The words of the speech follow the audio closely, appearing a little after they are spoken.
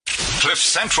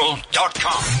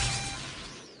CliffCentral.com.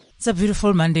 It's a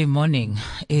beautiful Monday morning.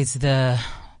 It's the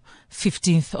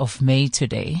 15th of May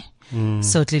today.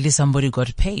 So clearly somebody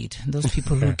got paid. Those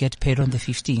people who get paid on the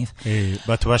 15th.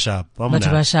 But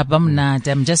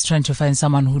I'm just trying to find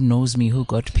someone who knows me who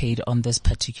got paid on this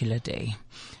particular day.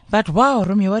 But wow,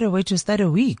 Rumi, what a way to start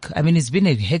a week. I mean, it's been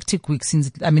a hectic week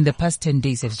the past 10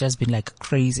 days have just been like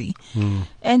crazy.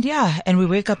 And we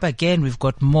wake up again. We've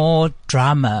got more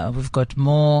drama. We've got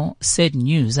more sad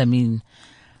news. I mean,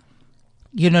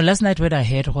 last night when I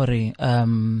heard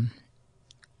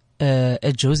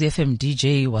a Josie FM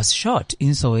DJ was shot in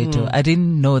Soweto. I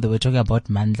didn't know they were talking about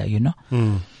Mandla,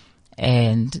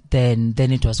 And then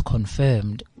it was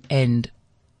confirmed. And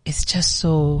it's just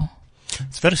so...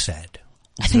 It's very sad.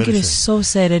 I think it is so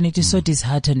sad and it is so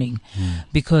disheartening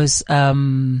because I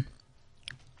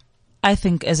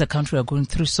think as a country we are going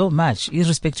through so much,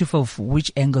 irrespective of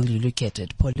which angle you look at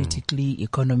it, politically,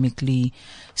 economically,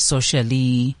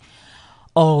 socially,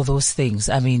 all those things.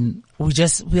 I mean, we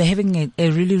are having a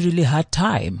really, really hard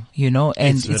time,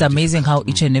 and it's amazing how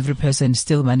each and every person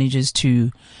still manages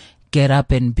to get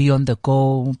up and be on the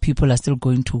go. People are still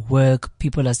going to work.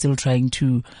 People are still trying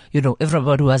to,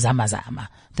 everybody was zama.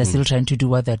 They're still trying to do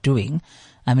what they're doing.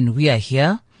 I mean, we are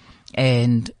here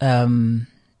and, but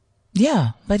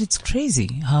it's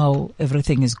crazy how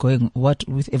everything is going,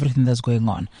 with everything that's going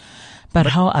on. But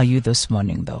how are you this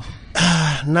morning though?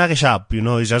 Sharp,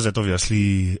 it's just that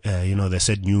obviously, they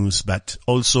said news, but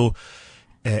also,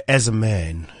 as a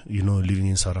man, living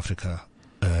in South Africa,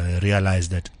 realize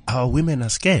that our women are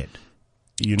scared.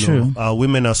 True. Our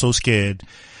women are so scared,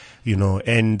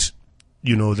 and,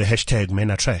 the hashtag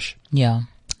men are trash. Yeah.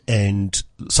 And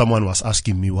someone was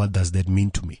asking me, what does that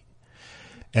mean to me?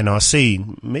 And I was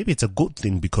saying, maybe it's a good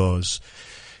thing because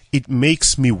it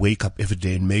makes me wake up every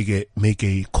day and make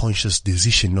a conscious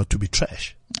decision not to be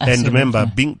trash. Absolutely. And remember,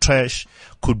 being trash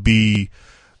could be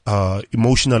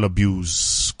emotional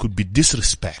abuse, could be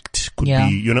disrespect, could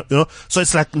be, so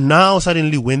it's like now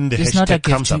suddenly when the hashtag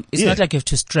comes up. It's not like you have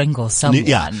to strangle someone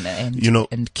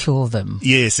and kill them.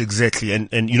 Yes, exactly. And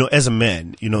as a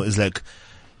man, it's like,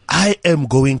 I am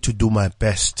going to do my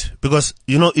best because,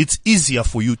 it's easier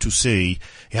for you to say,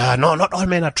 no, not all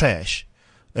men are trash,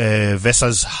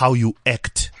 versus how you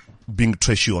act being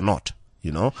trashy or not,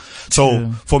 So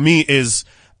True. For me is,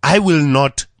 I will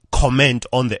not comment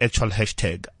on the actual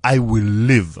hashtag. I will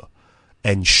live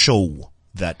and show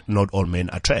that not all men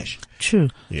are trash. True.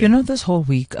 Yeah. This whole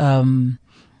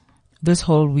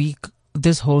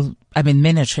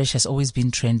men are trash has always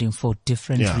been trending for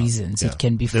different reasons. It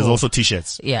can be There's also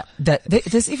t-shirts. Yeah.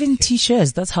 There's even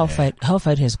t-shirts. That's how far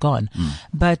it has gone.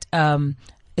 But,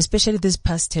 especially this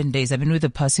past 10 days, with the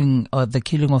passing or the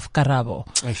killing of Karabo.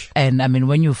 And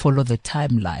when you follow the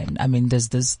timeline, there's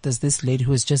this lady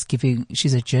who is just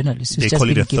she's a journalist. They call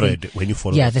it a thread when you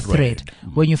follow the thread.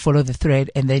 When you follow the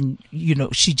thread and then,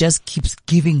 she just keeps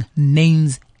giving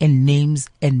names and names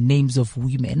and names of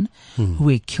women who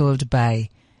were killed by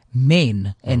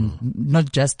men, and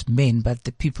not just men, but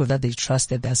the people that they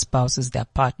trusted, their spouses, their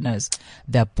partners,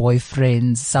 their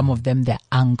boyfriends, some of them their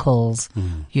uncles,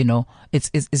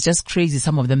 it's just crazy.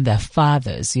 Some of them their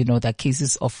fathers, there are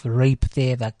cases of rape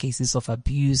there are cases of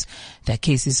abuse, there are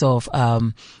cases of,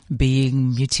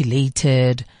 being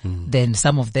mutilated, then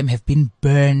some of them have been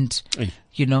burned,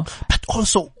 But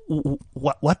also,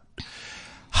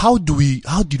 how did we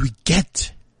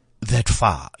get that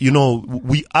far?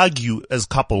 We argue as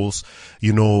couples,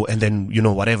 and then,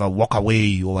 whatever, walk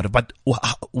away or whatever. But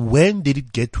when did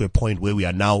it get to a point where we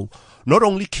are now not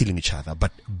only killing each other,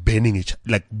 but burning each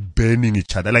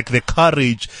other, like the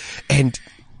courage and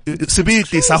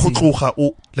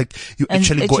like you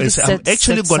actually go and say, I'm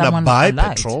actually gonna buy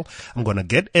petrol, I'm gonna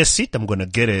get a seat, I'm gonna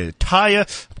get a tire,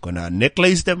 I'm gonna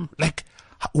necklace them. Like,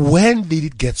 when did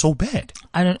it get so bad?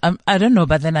 I don't know,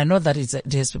 but then I know that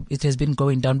it has been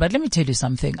going down. But let me tell you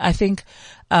something. I think,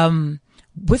 in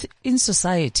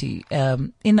society,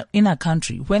 in our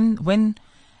country, when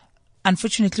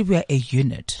unfortunately we are a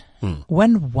unit,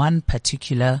 when one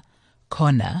particular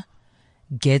corner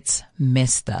gets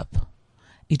messed up,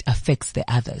 it affects the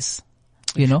others.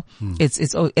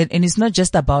 It's not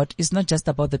just about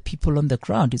the people on the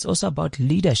ground. It's also about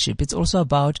leadership. It's also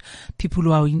about people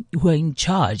who are in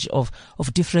charge of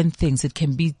different things. It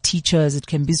can be teachers, it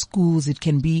can be schools, it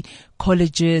can be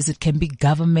colleges, it can be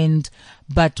government.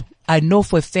 But I know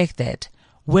for a fact that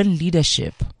when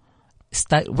leadership is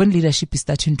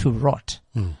starting to rot,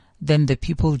 then the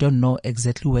people don't know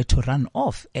exactly where to run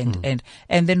off. And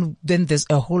then there's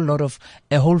a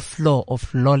whole flow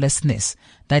of lawlessness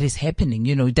that is happening.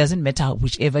 You know, it doesn't matter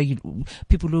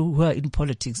people who are in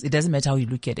politics, it doesn't matter how you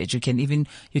look at it. You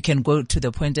can go to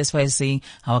the point as far as saying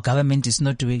our government is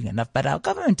not doing enough, but our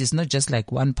government is not just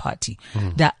like one party.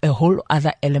 There are a whole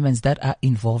other elements that are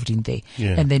involved in there.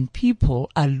 Yeah. And then people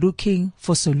are looking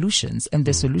for solutions, and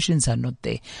the solutions are not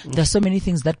there. There are so many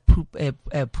things that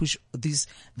push these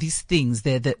things,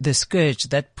 the scourge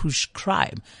that push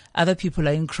crime. Other people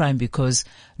are in crime because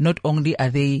not only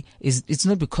it's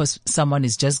not because someone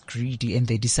is just greedy and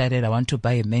they decided I want to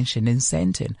buy a mansion in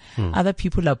Sandton. Other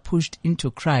people are pushed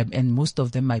into crime, and most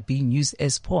of them are being used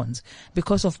as pawns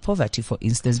because of poverty, for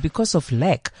instance, because of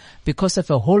lack, because of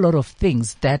a whole lot of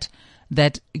things that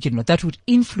would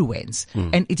influence,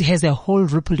 and it has a whole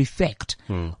ripple effect.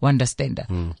 Understand?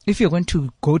 If you're going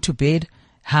to go to bed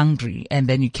hungry, and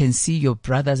then you can see your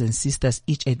brothers and sisters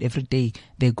each and every day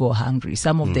they go hungry.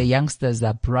 Some of the youngsters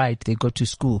are bright, they go to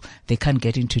school, they can't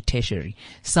get into tertiary.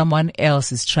 Someone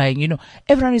else is trying,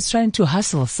 everyone is trying to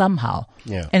hustle somehow.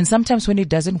 Yeah. And sometimes when it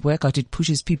doesn't work out, it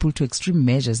pushes people to extreme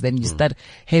measures. Then you start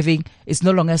having, it's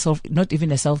no longer not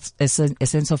even a sense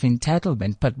of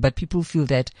entitlement, but people feel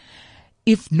that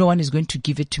if no one is going to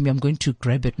give it to me, I'm going to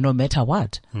grab it no matter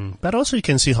what. But also you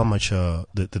can see how much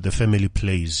the family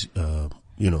plays a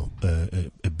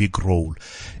big role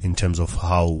in terms of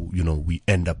how, we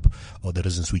end up, or the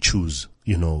reasons we choose,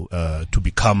 to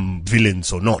become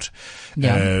villains or not.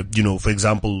 Yeah. For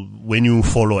example, when you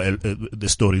follow the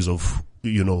stories of,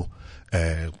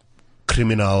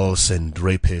 criminals and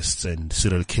rapists and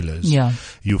serial killers,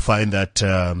 you find that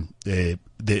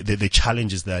the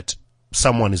challenge is that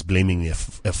someone is blaming a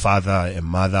father, a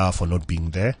mother for not being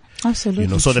there. Absolutely.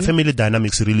 So true. the family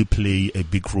dynamics really play a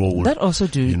big role. That also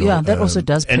that also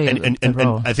does play a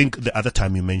role. And I think the other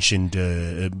time you mentioned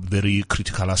a very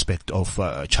critical aspect of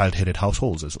child-headed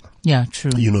households as well. Yeah,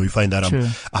 true. You find that True.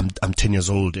 I'm 10 years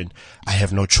old and I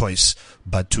have no choice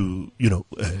but to,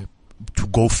 to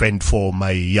go fend for my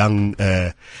young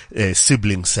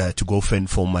siblings, to go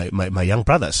fend for my young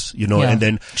brothers, and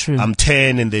then true. I'm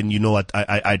 10 and then,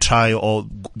 I try all,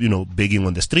 begging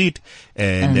on the street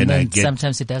and then I get,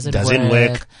 sometimes it doesn't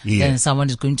work. Yeah. Then someone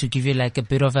is going to give you like a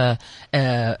bit of a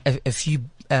few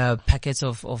packets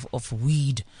of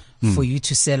weed for you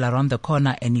to sell around the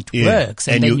corner, and it works.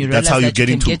 And then you realize that you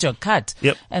can get your cut.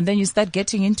 Yep. And then you start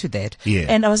getting into that. Yeah.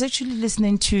 And I was actually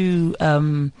listening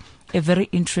to, a very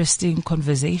interesting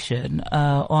conversation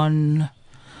on,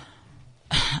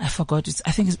 I forgot,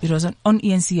 I think it was on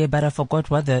ENCA, but I forgot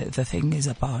what the thing is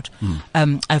about.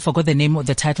 I forgot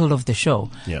the title of the show,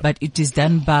 but it is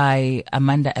done by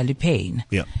Amanda Alipane.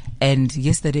 Yeah. And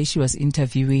yesterday she was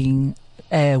interviewing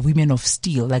women of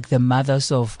steel, like the mothers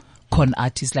of con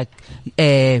artists, like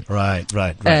right.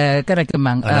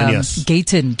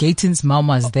 Gayton's mom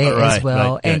was there as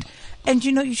well. Right. And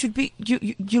you should be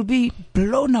you'll be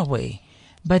blown away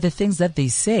by the things that they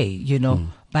say,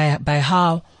 by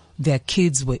how their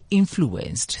kids were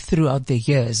influenced throughout the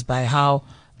years, by how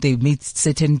they made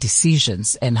certain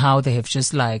decisions, and how they have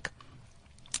just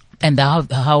and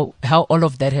how all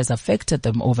of that has affected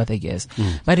them over the years.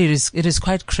 But it is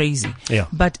quite crazy. Yeah.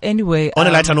 But anyway, on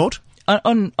a lighter note.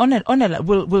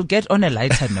 We'll get on a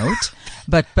lighter note,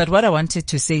 but what I wanted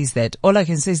to say is that all I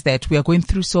can say is that we are going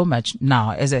through so much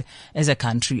now as a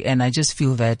country, and I just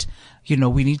feel that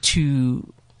we need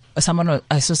to. I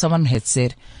saw someone had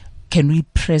said, can we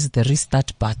press the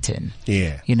restart button?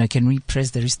 Yeah. Can we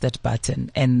press the restart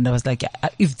button? And I was like,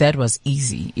 if that was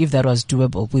easy, if that was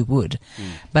doable, we would.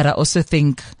 But I also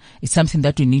think it's something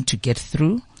that we need to get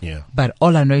through. Yeah. But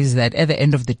all I know is that at the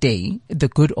end of the day, the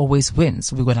good always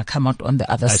wins. We're going to come out on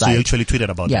the other side. I actually tweeted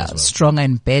about that as well. Stronger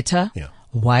and better,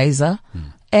 wiser.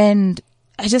 And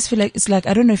I just feel like it's like,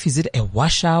 I don't know if is it a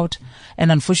washout,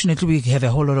 and unfortunately we have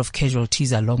a whole lot of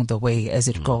casualties along the way as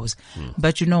it goes.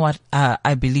 But you know what?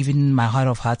 I believe in my heart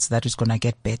of hearts that it's going to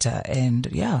get better, and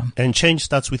And change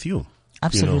starts with you.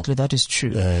 Absolutely, that is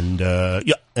true. And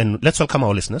and let's welcome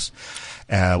our listeners.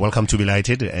 Welcome to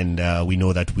Belighted, and we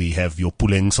know that we have your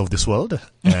Pulengs of this world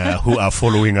who are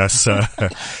following us.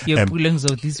 Your Pulengs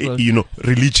of this world,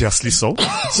 religiously so.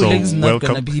 Pulengs not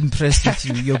gonna be impressed with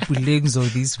you. Your Pulengs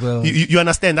of this world. You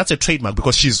understand? That's a trademark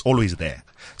because she's always there.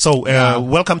 So,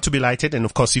 welcome to Be Lighted. And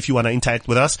of course, if you want to interact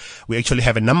with us, we actually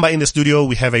have a number in the studio.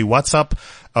 We have a WhatsApp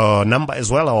number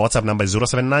as well. Our WhatsApp number is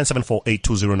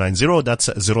 079-748-2090. That's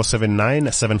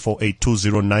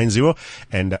 079-748-2090.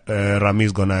 And Rami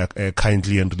is gonna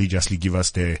kindly and religiously give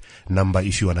us the number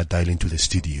if you want to dial into the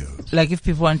studio. Like if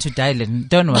people want to dial in,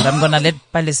 don't worry. I'm gonna let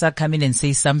Palesa come in and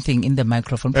say something in the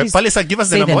microphone. Please, Palesa, give us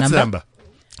the number. What's the number?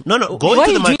 No, go Why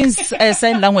into the mic. Why are you doing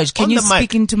sign language? Can you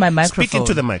speak into my microphone? Speak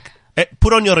into the mic.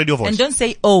 Put on your radio voice. And don't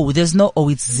say oh. There's no oh.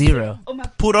 It's 0.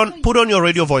 Put on your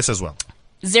radio voice as well.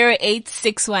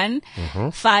 0861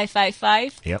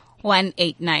 555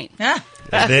 189.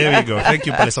 There we go. Thank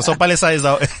you, Palesa. So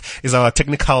Palesa is our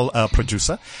technical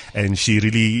producer, and she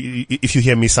really, if you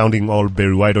hear me sounding all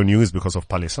very wide on you, is because of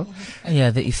Palesa. Yeah,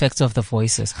 the effects of the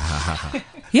voices.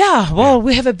 Yeah, well,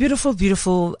 we have a beautiful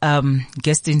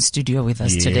guest in studio with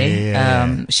us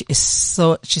today. She's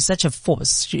such a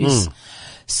force. She is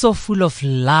so full of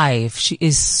life. She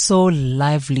is so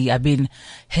lively. I mean,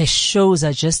 her shows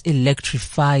are just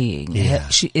electrifying. Yeah.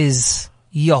 She is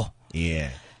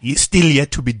Still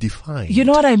yet to be defined. You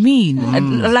know what I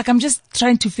mean? Like, I'm just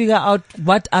trying to figure out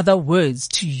what other words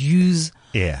to use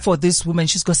for this woman.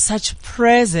 She's got such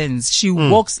presence. She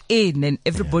walks in and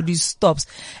everybody stops.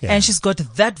 And she's got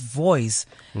that voice.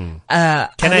 Can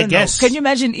I guess? Can you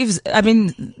imagine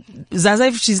Zaza,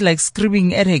 if she's like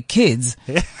screaming at her kids,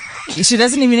 she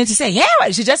doesn't even need to say,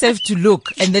 yeah, she just has to look,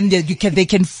 and then they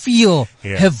can feel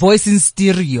her voice in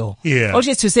stereo. Yeah. All she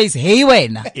has to say is, hey,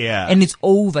 when? Yeah. And it's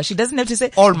over. She doesn't have to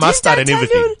say, all mastered and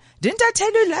everything. Didn't I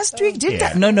tell you last week? Didn't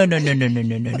I? No.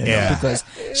 Because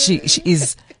she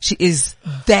is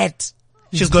that.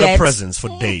 She's got a presence for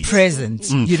days. Present.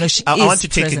 You know, I want to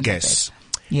take a guess.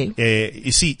 Yeah.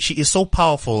 You see, she is so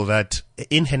powerful that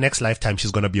in her next lifetime,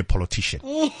 she's going to be a politician.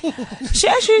 She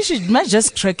might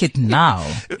just crack it now,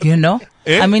 you know?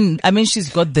 I mean, she's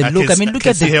got the look. Look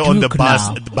at the her Duke on the bus,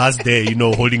 now. the bus there,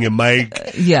 holding a mic.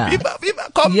 Viva,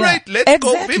 comrade, let's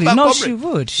go. Viva, no,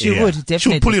 comrade. she would, definitely.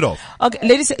 She'll pull it off. Okay,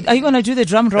 ladies, are you going to do the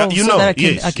drum roll that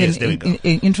I can there we go.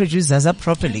 Introduce Zaza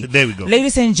properly? There we go.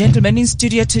 Ladies and gentlemen, in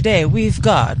studio today, we've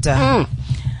got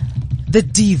the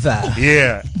diva,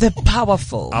 the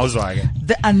powerful,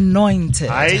 the anointed,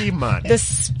 the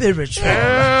spiritual,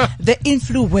 the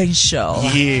influential,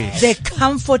 the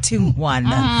comforting one,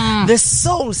 the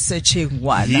soul-searching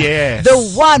one,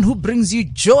 the one who brings you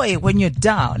joy when you're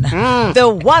down, the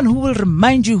one who will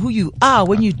remind you who you are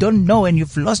when you don't know and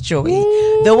you've lost your way,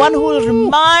 the one who will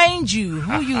remind you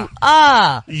who you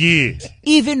are,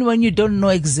 even when you don't know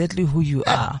exactly who you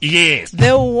are,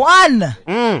 the one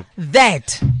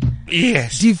that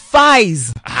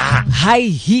defies high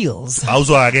heels,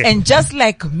 and just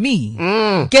like me,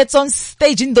 gets on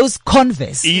stage in those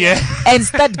Converse and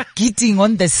start getting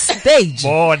on the stage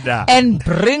and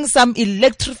bring some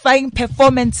electrifying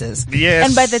performances.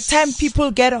 And by the time people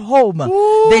get home,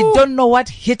 they don't know what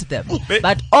hit them,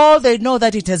 but all they know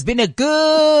that it has been a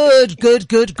good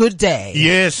day.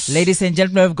 Ladies and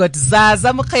gentlemen, we've got Zaza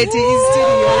Mokheti in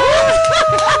studio.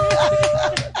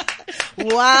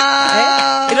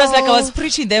 Wow. It was like I was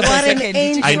preaching there for a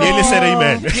second. I nearly said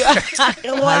amen. Wow.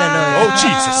 Oh,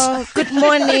 Jesus. Good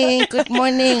morning.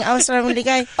 Assalamu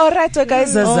alaikum. All right,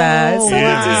 guys. Zaza. So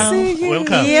good to see you.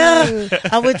 Welcome. Yeah.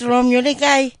 I would Romeo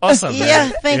guy. Awesome.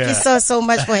 Yeah. Thank you so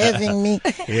much for having me.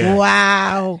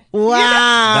 Wow.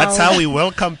 That's how we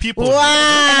welcome people. And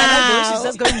I know she's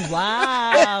just going,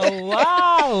 wow.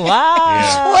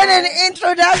 What an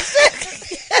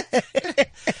introduction.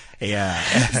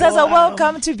 Zaza,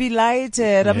 welcome to Be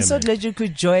Lighted. I'm so glad you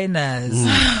could join us.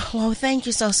 Wow, thank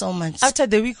you so much. After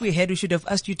the week we had, we should have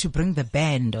asked you to bring the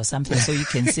band or something so you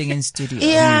can sing in studio.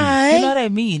 Yeah. You know what I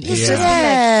mean? It's just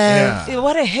like,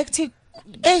 what a hectic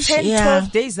 10,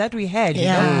 12 days that we had, you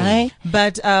know?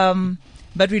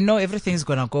 But we know everything's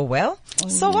gonna go well.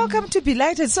 So welcome to Be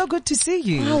Lighted. So good to see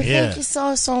you. Oh, thank you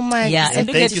so much. Yeah, and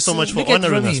thank you so much for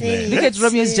honoring us, man. Look at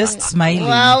Romeo's just smiling.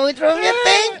 Wow, Romeo,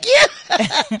 thank you.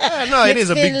 No, it is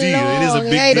a big deal. It is a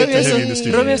big deal to have you in the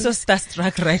studio. Romeo's so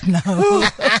starstruck right now.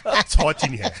 It's hot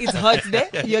in here. It's hot there.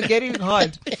 You're getting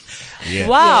hot. Yeah.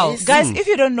 Wow. Guys, if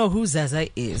you don't know who Zaza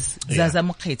is, Zaza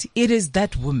Mokheti, it is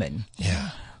that woman.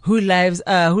 Who loves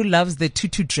the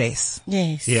tutu dress.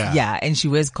 Yes. Yeah, and she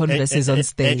wears Converses on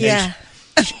stage.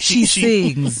 She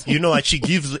sings. You know what? She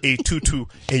gives a tutu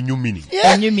a new meaning.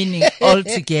 A new meaning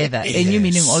altogether. A new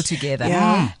meaning altogether.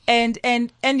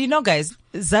 And you know, guys,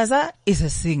 Zaza is a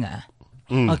singer.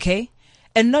 Okay?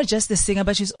 And not just a singer,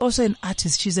 but she's also an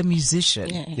artist. She's a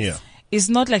musician. Yeah. It's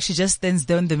not like she just stands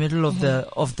there in the middle of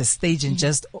the stage and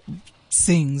just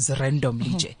sings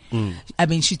randomly. I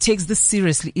mean, she takes this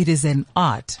seriously. It is an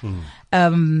art.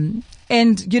 And,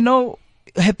 you know,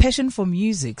 her passion for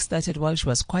music started while she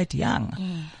was quite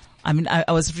young. I mean,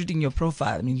 I was reading your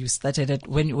profile. I mean, you started at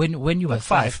when you were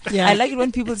 5. Yeah. I like it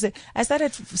when people say, I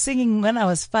started singing when I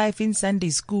was 5 in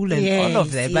Sunday school and all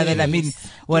of that. But then, I mean,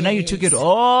 well, now you took it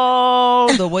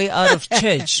all the way out of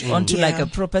church onto like a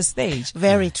proper stage.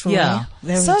 Very true. Yeah.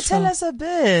 Very So true. tell us a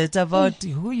bit about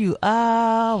who you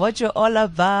are, what you're all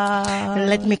about.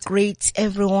 Let me greet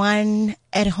everyone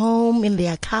at home, in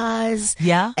their cars,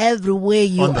 everywhere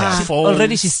you On their are. phone.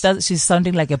 Already she's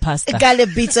sounding like a pastor. Gale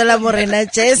Bitsola Morena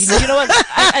Jess. You know what?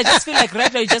 I just feel like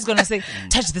right now you're just going to say,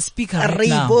 touch the speaker right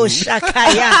now. Ribo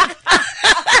Shakaya.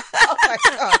 Oh my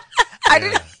God. I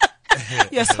didn't.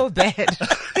 You're so bad.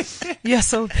 You're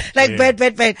so bad.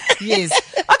 Like bad. Yes.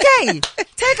 Okay.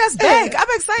 Take us back. I'm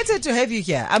excited to have you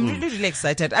here. I'm really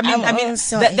excited. I mean,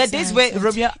 also the days where excited.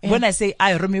 Romeo, when I say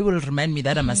Romeo will remind me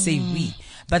that I must say we.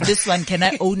 But this one, can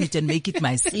I own it and make it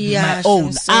my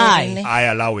own? sure, I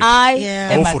allow it. I Yeah.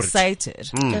 am Go for it. excited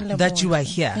that you are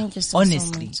here. Thank you so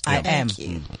Honestly, much. I am.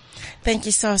 Thank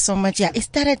you so much. Yeah, it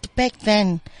started back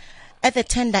then at the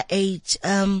tender age.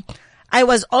 I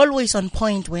was always on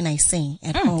point when I sing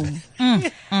at home.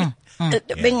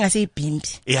 Being as a pimp.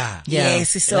 Yeah.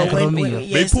 Yes, so Like when Romeo.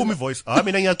 yes, Pull me voice. I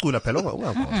mean, ngiyacula phela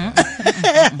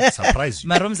ungakho. Surprise you.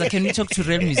 Maromza, can we talk to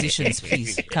real musicians,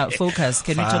 please? Focus.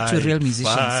 Can we talk to real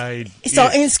musicians? Fine. so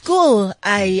in school,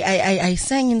 I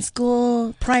sang in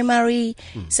school, primary,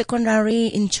 secondary,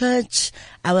 in church.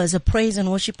 I was a praise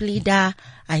and worship leader.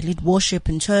 I lead worship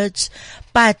in church,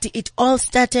 but it all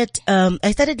started,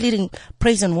 I started leading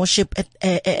praise and worship at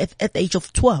the age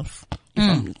of 12, if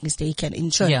I'm not mistaken,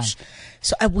 in church. Yeah.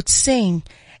 So I would sing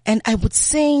and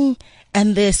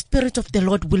the Spirit of the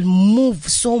Lord will move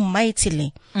so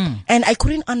mightily. And I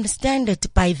couldn't understand it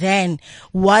by then.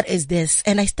 What is this?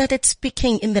 And I started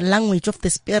speaking in the language of the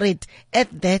Spirit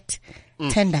at that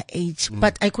tender age,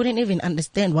 but I couldn't even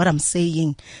understand what I'm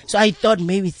saying. So I thought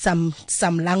maybe some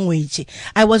language.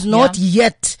 I was not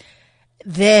yet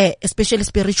there, especially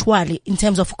spiritually, in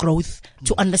terms of growth,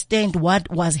 to understand what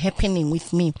was happening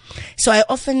with me. So I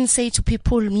often say to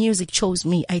people, music chose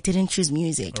me. I didn't choose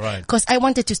music. Right. Because I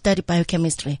wanted to study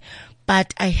biochemistry.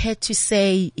 But I had to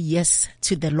say yes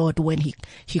to the Lord when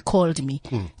He called me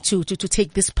to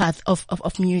take this path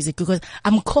of music, because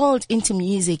I'm called into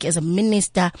music as a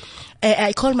minister.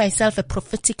 I call myself a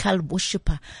prophetical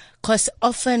worshipper, because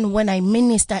often when I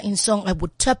minister in song, I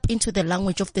would tap into the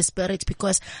language of the Spirit,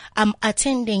 because I'm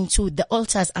attending to the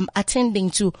altars. I'm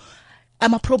attending to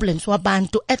I'm a problem so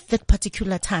abantu at that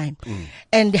particular time.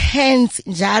 And hence,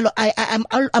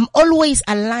 I'm always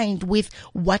aligned with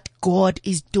what God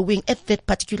is doing at that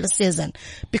particular season,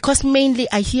 because mainly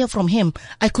I hear from Him.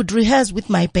 I could rehearse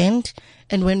with my band,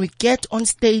 and when we get on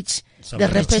stage, the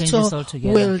repertoire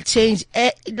will change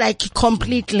like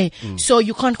completely. So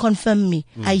you can't confirm me.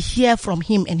 I hear from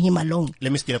Him and Him alone.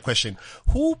 Let me ask you a question.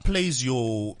 Who plays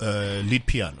your lead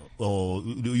piano or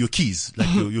your keys,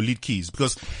 like your lead keys?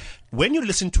 Because when you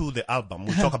listen to the album,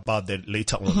 we'll talk about that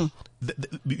later on.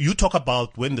 You talk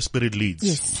about when the Spirit leads.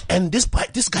 Yes. And this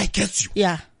guy gets you.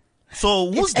 Yeah.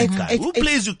 So who's that guy? Who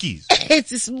plays your keys?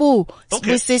 It's Sbu.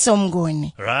 Okay. Sbu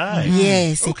Sesomgoni. Right.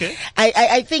 Yes. Okay.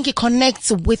 I think it connects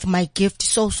with my gift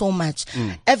so much.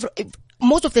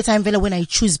 Most of the time, Vela, when I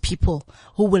choose people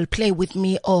who will play with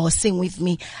me or sing with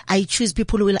me, I choose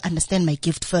people who will understand my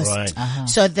gift first. Right.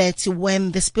 So that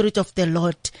when the Spirit of the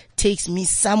Lord takes me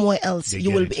somewhere else,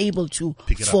 you will be able to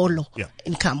follow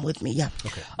and come with me. Yeah.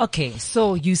 Okay.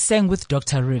 So you sang with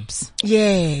Dr. Ribs.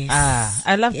 Yes.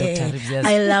 I love Dr. Ribs. Yes.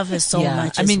 I love her so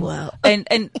much as well. And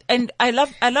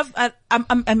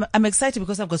I'm excited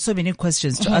because I've got so many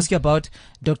questions to ask you about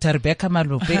Dr. Rebecca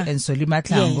Malope and Solima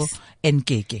Tlango and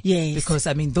Keke. Yes. Because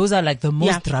I mean, those are like the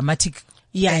most dramatic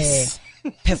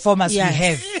performers we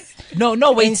have.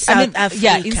 No, wait. In South Africa.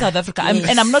 Yeah, in South Africa.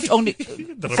 And I'm not only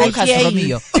focus,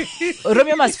 Romeo.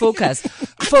 Romeo must focus.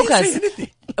 Focus.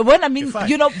 When I mean,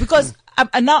 you know, because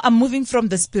now I'm moving from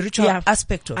the spiritual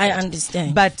aspect of it. I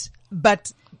understand.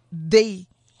 But they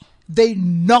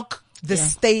knock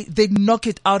they knock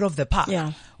it out of the park.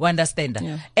 Yeah. We understand that.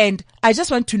 Yeah. And I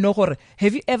just want to know,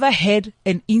 have you ever had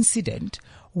an incident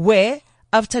where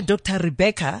after Dr.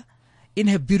 Rebecca in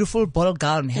her beautiful ball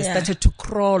gown has started to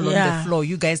crawl on the floor,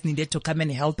 you guys needed to come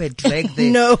and help her drag her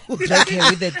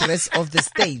with the dress of the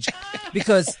stage?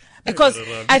 Because Because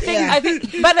I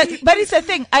think, but it's a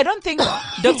thing. I don't think,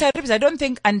 Dr. Ribs, I don't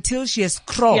think until she has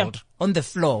crawled on the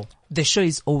floor, the show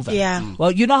is over. Yeah.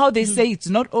 Well, you know how they say it's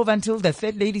not over until the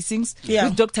third lady sings? Yeah.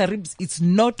 With Dr. Ribs, it's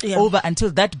not over until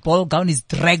that ball gown is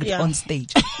dragged on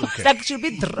stage. It's like she'll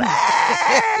be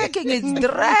dragging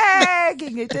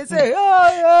it. They say,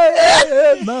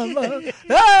 oh,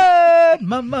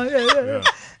 mama,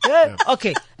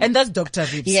 Okay. And that's Dr.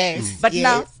 Ribs. Yes. But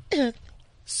now,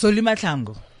 Solly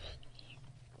Mahlangu.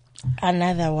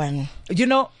 Another one. You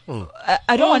know,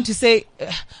 I don't want to say,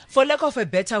 for lack of a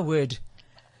better word,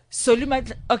 Solly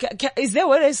okay, is there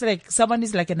where it's like someone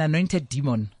is like an anointed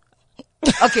demon?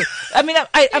 Okay, I mean,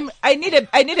 I need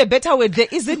a better word. There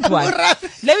isn't one.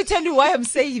 Let me tell you why I'm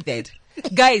saying that,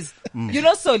 guys. You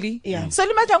know, Solly. Yeah.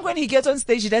 Solly Mahlangu, when he gets on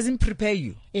stage, he doesn't prepare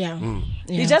you. Yeah.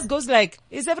 He just goes like,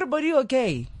 "Is everybody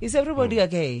okay? Is everybody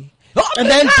okay?" And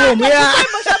then boom,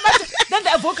 Then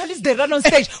the vocalist, they run on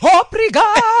stage.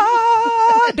 Obrigado.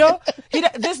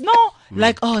 There's no,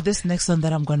 like, oh, this next song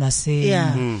that I'm going to sing.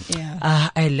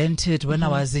 I learned it when I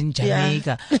was in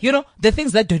Jamaica. You know, the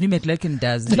things that Donnie McLaughlin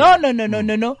does.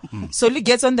 No. Solly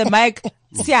gets on the mic,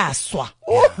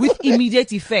 with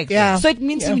immediate effect. So it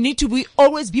means you need to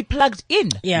always be plugged in.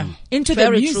 Into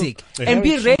the music. And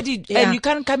be ready. And you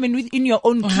can't come in your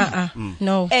own key.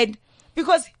 No. And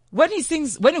because when he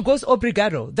goes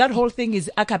obrigado, that whole thing is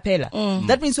a cappella.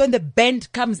 That means when the band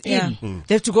comes in,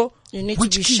 they have to go. You need to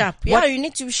be sharp. Yeah, you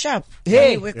need to be sharp. Hey,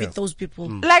 when you work with those people.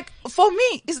 Like for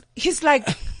me, he's like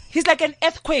an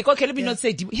earthquake. Okay, let me not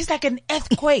say deep. He's like an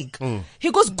earthquake.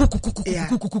 He goes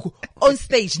on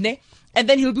stage, ne? And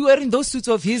then he'll be wearing those suits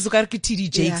of his TD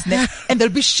Jakes, and they'll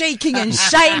be shaking and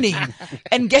shining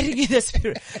and getting in the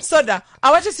spirit. So now,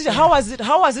 I want to see how was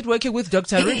it working with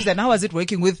Dr. Ribs and how was it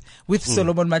working with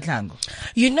Solomon Mahlangu?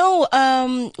 You know,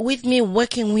 with me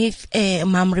working with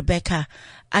Mom Rebecca,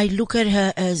 I look at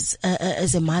her as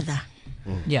a mother.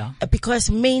 Yeah. Because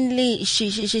mainly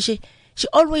she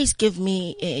always gives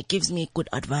me good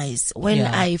advice when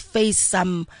I face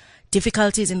some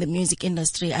difficulties in the music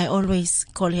industry. I always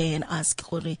call her and ask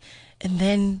her, and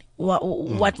then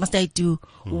what must I do?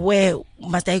 Where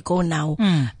must I go now?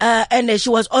 And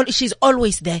she's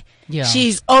always there. Yeah.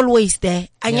 She's always there.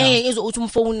 I'm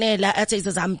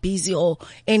busy or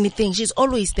anything. She's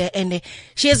always there. And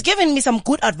she has given me some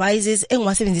good advices and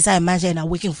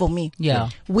working for me. Yeah.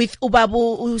 With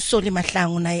Ubabu Solly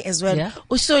Mahlangu as well. Yeah.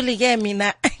 Usoli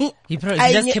Gemina. He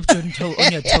just kept you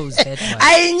on your toes that one.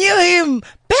 I knew him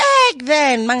back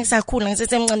then.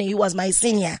 He was my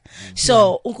senior.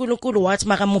 So unkulunkulu wathi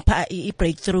makamupa I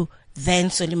breakthrough, then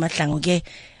Solly Mahlangu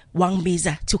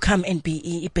Wangbiza to come and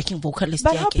be a backing vocalist.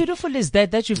 But how beautiful is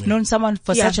that you've known someone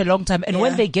for such a long time, and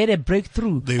when they get a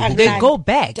breakthrough, they go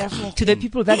back to the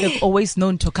people that they've always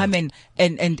known to come and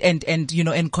you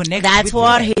know, and connect. That's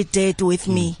what he did with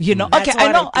me. You know, okay,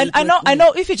 I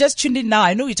know. If you just tuned in now,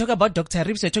 I know we talk about Dr.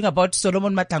 Ribs, we're talking about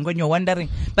Solomon Mahlangu, and you're wondering,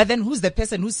 but then who's the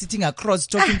person who's sitting across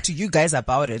talking to you guys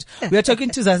about it? We are talking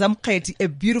to Zazam Kheti, a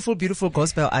beautiful, beautiful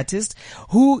gospel artist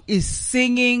who is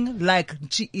singing like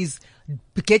she is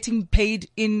getting paid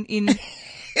in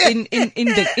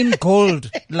gold,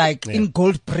 like in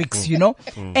gold bricks, you know.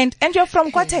 And you're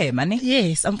from KwaThema, man.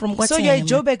 Yes, I'm from KwaThema. So you're a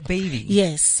Joburg baby.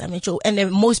 Yes, I'm a Joburg,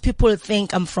 and most people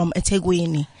think I'm from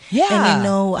eThekwini. Yeah, and you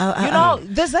know,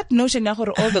 there's that notion that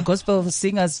all the gospel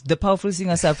singers, the powerful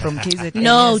singers, are from KZN.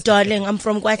 No, darling, I'm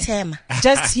from KwaThema.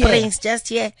 Just here, Prince, just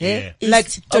here. Yeah. Like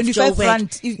 25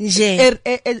 rand.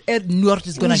 North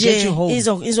is gonna get you home.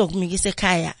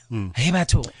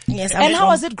 Yes, and how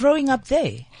was it growing up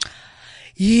there?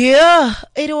 Yeah,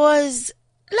 it was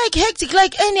like hectic,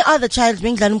 like any other child.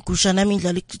 Like it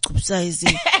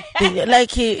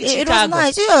was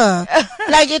nice,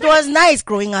 like it was nice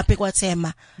growing up in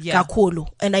KwaThema. Kakhulu,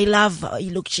 and I love I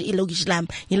love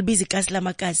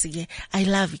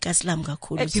Kaslam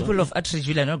kakhulu. People of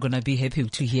Atteridgeville are not gonna be happy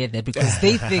to hear that because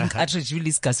they think Atteridgeville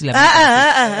is Kaslam.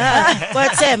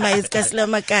 KwaThema is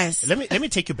Kaslam. Let me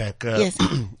take you back. Yes.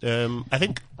 I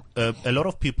think a lot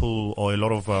of people or a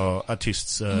lot of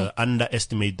artists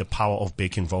underestimate the power of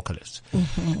backing vocalists.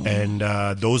 And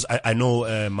those I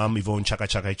know Mom Yvonne Chaka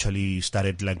Chaka actually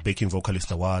started like backing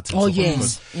vocalist awards and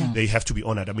yes. They have to be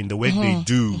honored. I mean, the work they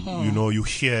do, you know, you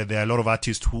hear there are a lot of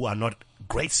artists who are not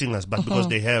great singers, but because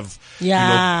they have you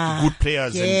know, good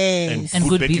players and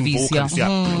good backing good BVs,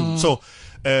 vocalists. So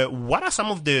what are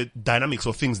some of the dynamics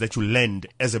or things that you learned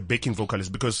as a backing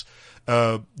vocalist? Because,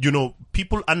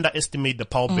 people underestimate the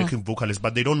power of backing vocalist,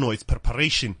 but they don't know its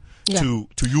preparation to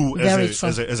you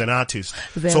as an artist.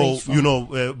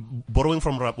 Borrowing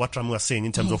from what Ram was saying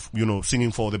in terms of,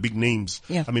 singing for the big names.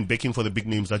 Yeah. I mean, backing for the big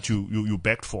names that you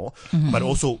backed for, but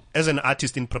also as an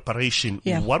artist in preparation,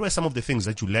 what were some of the things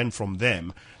that you learned from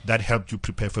them that helped you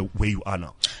prepare for where you are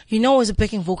now? As a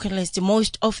backing vocalist,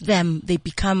 most of them, they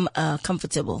become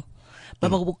comfortable.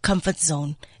 Comfort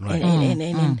zone. Right.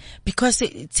 And because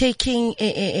taking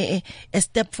a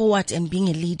step forward and being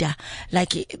a leader,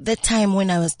 like that time when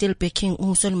I was still backing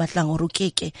Umsol Matlang or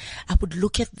Rukeke, I would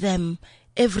look at them,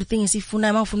 everything is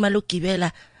ifuna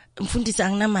malukibela, mfundisa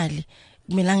angnamali.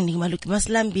 So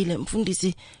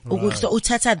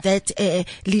uthatha that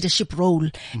leadership role,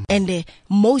 and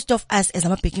most of us as a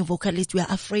backing vocalist, we are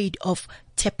afraid of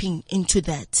tapping into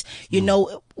that.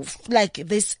 Like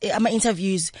this, my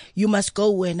interviews, you must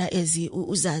go when as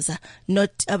uzaza, not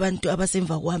abantu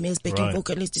abasemva kwami as backing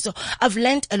vocalist. So I've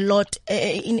learned a lot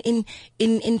in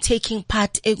taking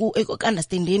part,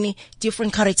 understanding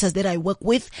different characters that I work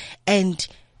with, and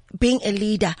being a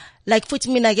leader. Like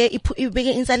futhi mina ke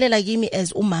ibeke insalela kimi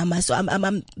as umama, so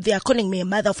I'm they are calling me a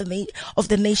mother of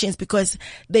the nations, because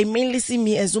they mainly see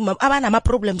me as umama. Abanama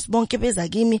problems bonke beza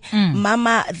kimi,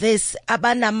 mama this,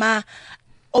 abanama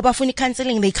obafuni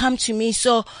counseling, they come to me.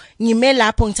 So ngime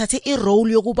lapho ngithathe I role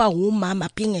yokuba umama,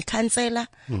 being a counselor,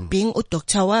 being a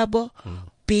doctor wabo,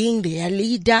 being their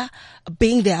leader,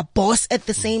 being their boss at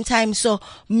the same time. So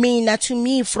to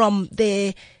me from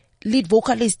the lead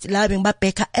vocalist Labing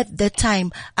Babeka at that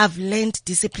time, I've learned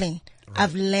discipline.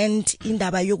 I've learned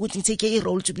indaba yokuthi take a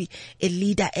role to be a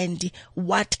leader, and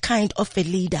what kind of a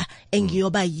leader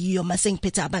engiyoba yiyo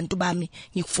masengiphethe abantu bami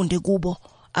ngikufunde kubo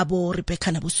abo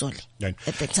Rebecca Nabusoli at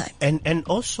that time. And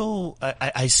also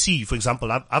I see, for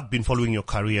example, I've been following your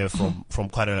career from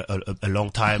quite a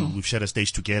long time. We've shared a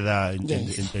stage together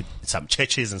in some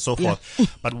churches and so forth.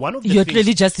 But one of the You're things,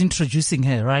 clearly just introducing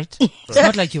her, right? It's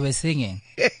not like you were singing.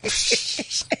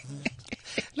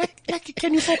 like,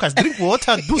 can you focus? Drink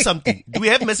water, do something. Do we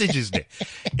have messages there?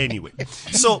 Anyway,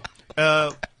 so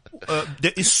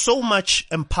there is so much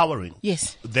empowering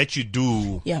that you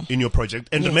do in your project.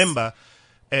 And remember,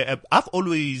 I've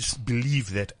always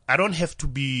believed that I don't have to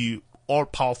be all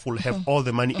powerful, have all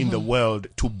the money in the world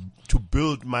to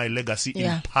build my legacy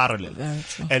in parallel.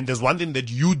 And there's one thing that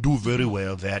you do very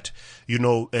well, that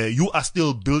you are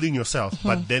still building yourself,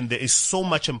 but then there is so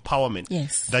much empowerment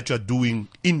that you're doing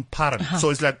in parallel. So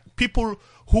it's like people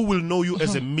who will know you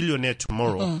as a millionaire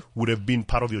tomorrow would have been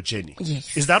part of your journey.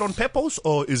 Is that on purpose,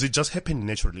 or is it just happening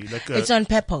naturally? Like it's on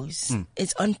purpose.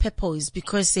 It's on purpose,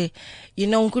 because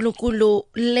Nkulunkulu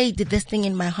laid this thing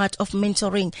in my heart of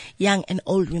mentoring young and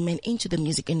old women into the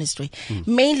music industry.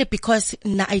 Mainly because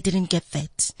I didn't get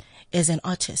that as an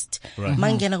artist.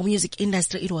 Mangena music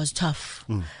industry, it was tough.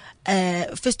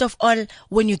 First of all,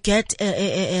 when you get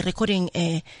a recording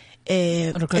a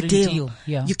deal.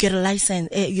 You get a license,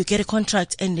 you get a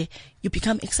contract, and you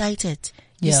become excited.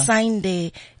 You sign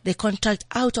the contract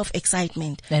out of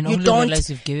excitement. Then you don't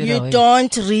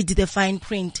read the fine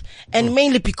print, and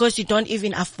mainly because you don't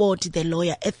even afford the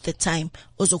lawyer at the time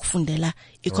ozokufundela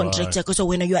i-contract. So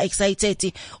when you are excited,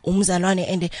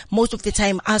 and most of the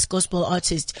time as gospel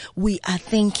artists, we are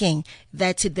thinking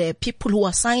that the people who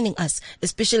are signing us,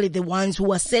 especially the ones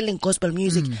who are selling gospel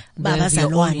music,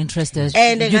 your own interests.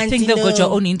 And you think they've got your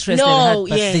own interest at heart,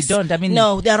 but they don't. I mean,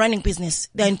 no, they're running business.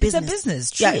 They're in business. It's a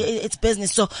business. True. Yeah, it's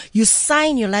business. So you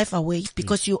sign your life away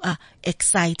because you are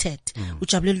excited.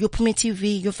 You put me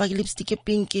TV, you fake lipstick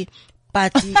pinky,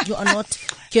 but you are not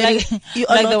getting,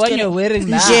 the one you're wearing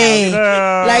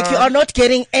now. Like you are not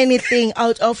getting anything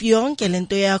out of your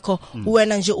nkelento yakho. When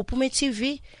nje upume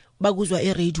TV, baguzwa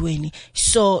eradioweni.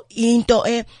 So into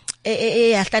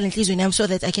so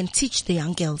that I can teach the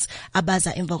young girls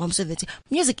abaza emva kwami, so that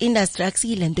music industry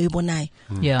akusile into oyibonayo.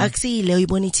 Akusile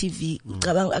oyibona TV.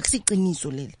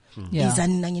 Akusiqiniso leli.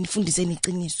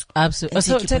 Absolutely.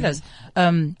 So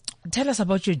tell us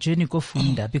about your journey go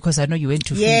Funda, because I know you went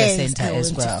to Funda Center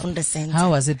as well. Funda Center.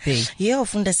 How was it there? Yeah,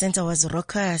 Funda Center was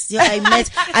rockers. Yeah,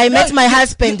 I met my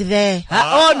husband there.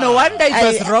 Oh, no wonder it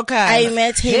was rockers. I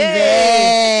met him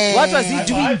there. What was he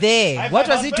doing there? He was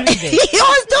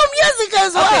doing music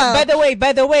as well. Okay,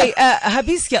 by the way,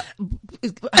 Habiskia,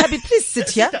 Habi, please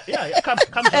sit here. Come.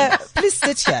 Please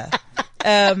sit here.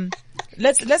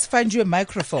 Let's find you a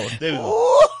microphone. There we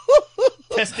go.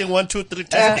 Testing 1, 2, 3.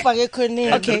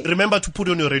 Testing. Okay. Remember to put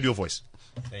on your radio voice.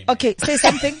 Okay, say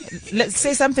something. Let's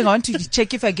say something. I want to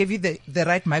check if I gave you the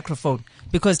right microphone,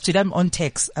 because today I'm on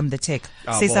text. I'm the tech.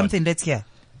 Say something. Let's hear.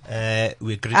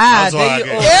 We greet.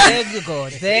 There you go.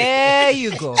 There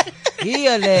you go.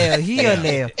 Here,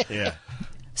 Leo. Yeah.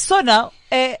 So now,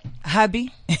 Habi,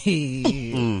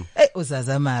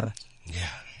 Uzazamara. Yeah.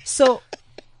 So,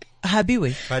 Habi,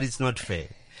 wait. But it's not fair.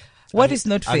 What is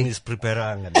not fair? Who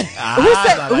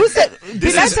said?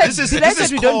 This is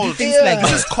we don't do things like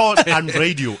this that. is called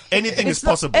Unradio. Anything is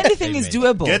possible. Anything is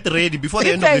doable. Get ready. Before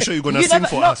the end of the show, you're going to sing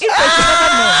for us.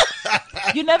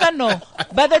 You never know.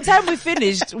 By the time we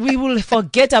finished, we will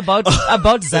forget about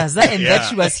Zaza and that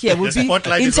she was here. We'll be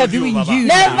interviewing you.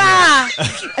 Never.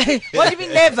 What do you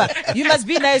mean never? You must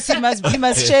be nice. You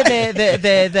must share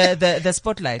the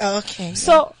spotlight. Okay.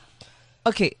 So,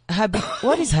 okay, Habi,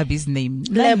 what is Habi's name?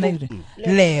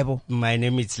 Lebo. My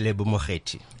name is Lebo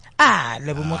Mokgethi.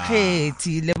 Lebo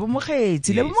Mokgethi.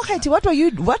 What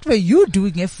were you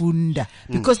doing eFunda?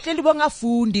 Because clearly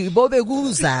bongafundi bobe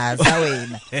kuzaza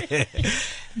wena.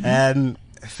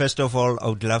 First of all, I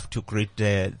would love to greet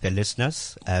the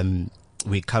listeners.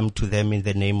 We come to them in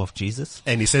the name of Jesus.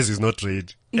 And he says he's not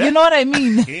ready. You know what I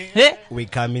mean? We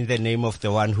come in the name of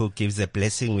the one who gives a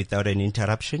blessing without an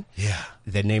interruption. Yeah.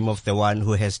 The name of the one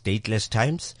who has dateless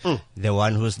times. The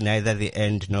one who's neither the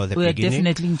end nor the We are beginning.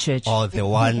 definitely in church. Or the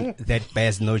one that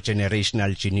bears no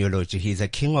generational genealogy. He's a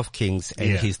King of Kings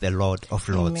and he's the Lord of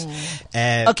Lords.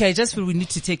 Okay, I just feel we need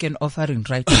to take an offering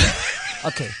right now.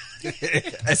 Okay.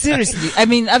 Seriously, I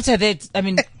mean, after that,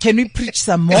 can we preach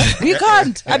some more? We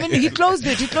can't. I mean, he closed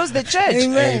it. He closed the church.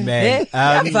 Amen.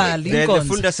 The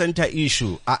Funda Center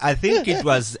issue, I think it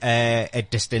was a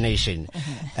destination.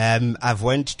 I've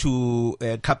went to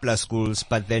a couple of schools,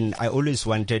 but then I always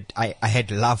I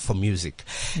had love for music.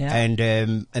 Yeah.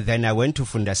 And then I went to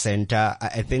Funda Center.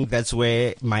 I think that's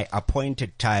where my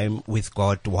appointed time with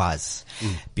God was,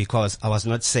 because I was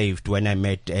not saved when I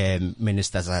met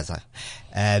Minister Zaza.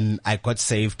 I got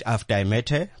saved after I met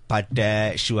her, but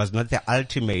she was not the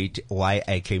ultimate why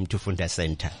I came to Funda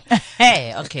Center.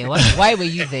 Hey, okay, why were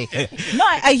you there? No,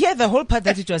 I hear the whole part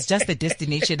that it was just a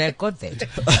destination. I got that.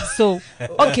 So,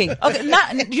 okay.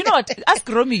 Now, you know what? Ask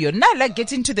Romeo. Now, like,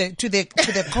 get into the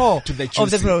core to the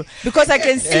of the problem, because I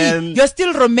can see you're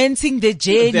still romancing the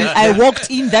journey. I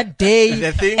walked in that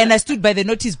day and I stood by the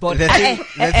notice board. The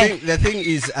thing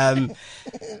is,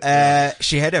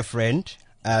 she had a friend,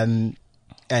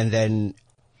 and then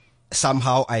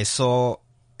somehow I saw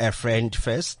a friend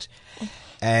first,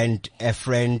 and a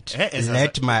friend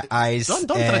let my eyes. Don't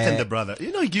threaten the brother.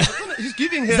 You know, he's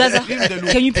giving her. Zaza,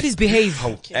 can you please behave?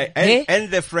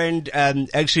 And the friend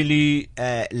actually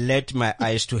let my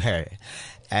eyes to her.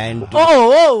 And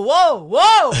whoa!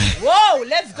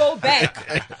 Let's go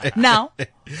back. Now,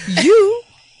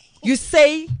 you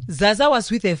say Zaza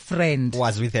was with a friend.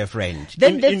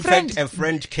 Then in fact, a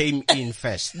friend came in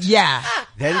first. Yeah.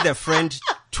 Then the friend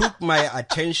took my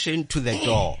attention to the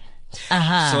door.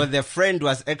 So the friend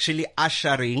was actually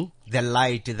ushering the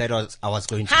light that I was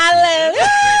going to Hallelujah!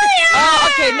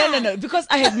 Okay, no. Because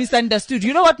I had misunderstood.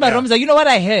 You know what, my Ramza? You know what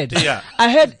I heard? Yeah.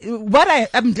 I heard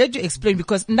I'm glad you explained,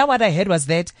 because now what I heard was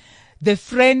that the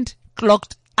friend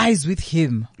clocked eyes with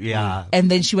him. Yeah. And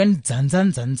then she went zan.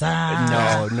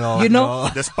 No. You know?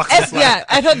 The sparks. Yeah,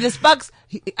 I thought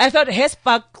her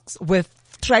sparks were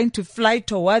trying to fly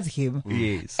towards him.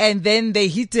 Yes. And then they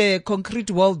hit a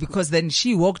concrete wall, because then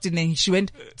she walked in and she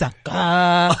went,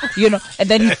 Zaka, and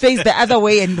then he faced the other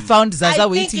way and found Zaza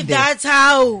waiting there. That's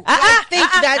how. I think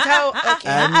that's how.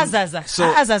 Okay.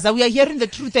 Zaza, we are hearing the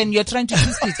truth and you're trying to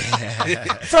twist it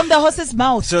from the horse's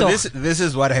mouth. So this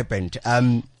is what happened.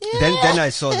 Then I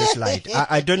saw this light.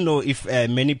 I don't know if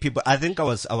many people. I think I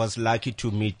was lucky to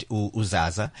meet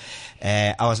Uzaza.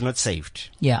 I was not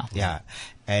saved. Yeah.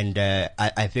 And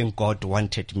I think God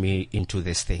wanted me into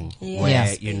this thing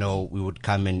where, we would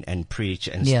come and preach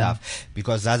and stuff,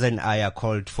 because Zaza and I are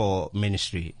called for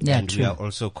ministry, and we are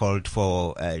also called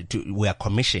for, we are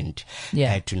commissioned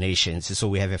to nations. So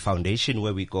we have a foundation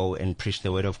where we go and preach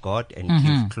the word of God and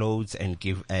give clothes and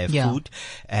give food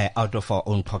out of our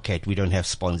own pocket. We don't have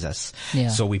sponsors. Yeah.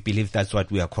 So we believe that's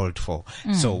what we are called for.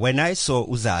 So when I saw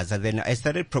Uzaza, then I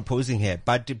started proposing her,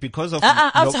 but because of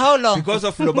after how long? Because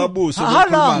of Lobabu, so how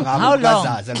long? Even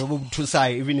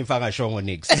if I'm sure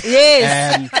next.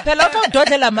 Yes.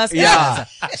 Yeah.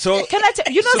 So can I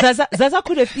tell you, Zaza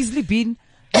could have easily been,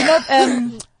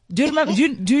 do you remember,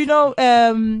 do you know,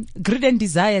 Greed and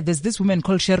Desire? There's this woman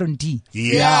called Sharon D.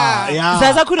 Yeah.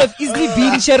 Zaza could have easily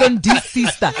been Sharon D's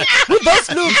sister. With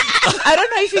those looks, I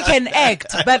don't know if you can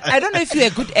act, but I don't know if you're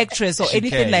a good actress or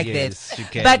anything like that.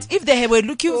 But if they were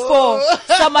looking for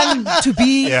someone to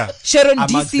be Sharon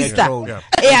D's sister,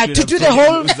 to do the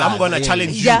whole. I'm gonna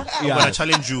challenge you. I'm gonna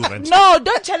challenge you. Right? No,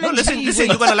 don't challenge me. Listen,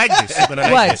 you're gonna like this. You're gonna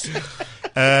like this.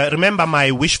 Remember,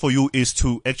 my wish for you is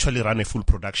to actually run a full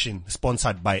production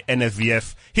sponsored by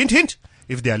NFVF. Hint, hint,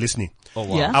 if they are listening. Oh,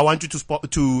 wow. Yeah. I want you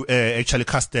to actually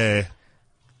cast Zaza.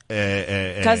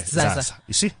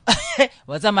 You see?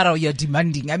 What's the matter? You're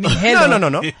demanding. I mean, hello.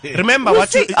 No. Remember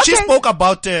what she spoke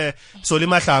about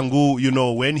Solima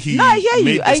Hlangu, when he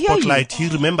made the spotlight, he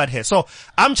remembered her. So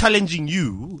I'm challenging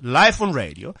you live on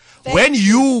radio. When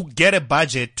you get a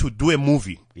budget to do a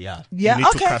movie, you need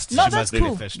to cast. No, that's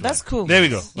cool. That's cool. There we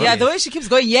go. Yeah, the way she keeps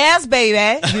going, yes,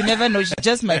 baby. You never know. She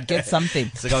just might get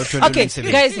something. Okay,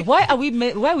 guys, why are we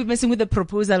messing with the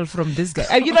proposal from this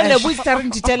guy? We're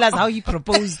starting to tell us how he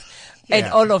proposed. And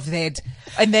all of that.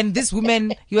 And then this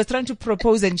woman, he was trying to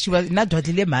propose and she was not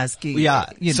totally masking. Yeah.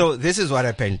 So this is what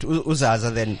happened.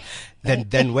 Uzaza,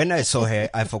 then when I saw her,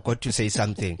 I forgot to say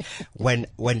something.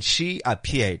 When she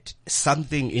appeared,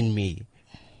 something in me,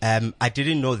 I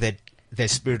didn't know that the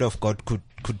Spirit of God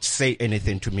could say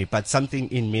anything to me, but something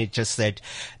in me just said,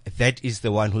 that is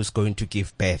the one who's going to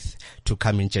give birth to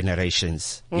coming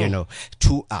generations,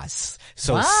 to us.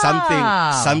 So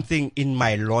something in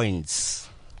my loins.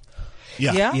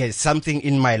 Yes, something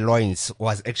in my loins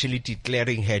was actually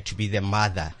declaring her to be the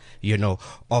mother,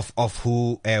 of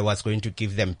who was going to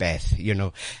give them birth,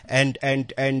 and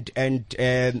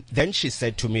then she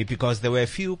said to me, because there were a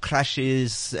few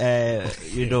crashes, so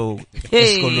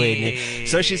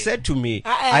she said to me,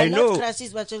 I know.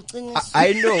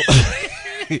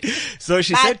 So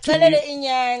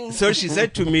she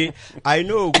said to me, I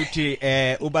know ukuthi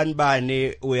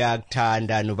ubanbani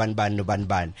uyakuthanda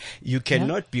nobanbani. You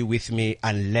cannot be with me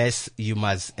unless you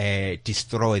must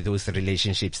destroy those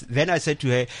relationships. Then I said to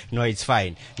her, no, it's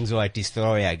fine. So I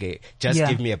destroy again. Just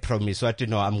give me a promise. What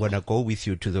I'm gonna go with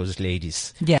you to those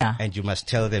ladies. Yeah. And you must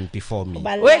tell them before me.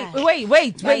 Wait.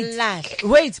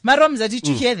 Maromza, did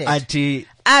you hear that?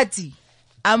 Ati.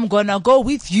 I'm gonna go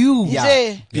with you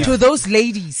to those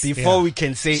ladies before we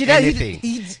can say anything.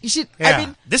 I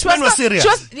mean, this one was serious. She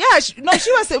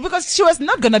was because she was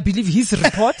not gonna believe his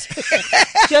report.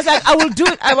 She was like, "I will do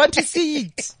it. I want to see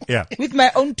it with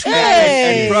my own two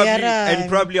eyes." And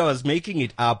probably I was making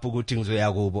it up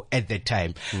at the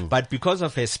time, but because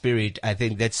of her spirit, I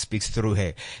think that speaks through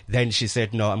her. Then she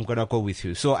said, "No, I'm gonna go with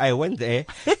you." So I went there.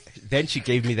 Then she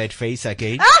gave me that face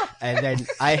again, and then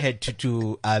I had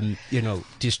to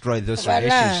destroy those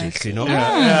relationships, No,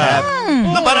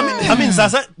 but I mean,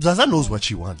 Zaza knows what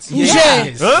she wants.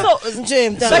 Yes.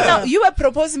 But now you were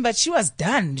proposing, but she was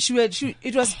done.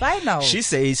 It was by now. She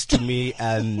says to me,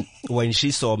 when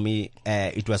she saw me,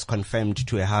 it was confirmed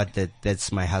to her heart that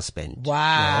that's my husband.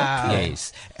 Wow.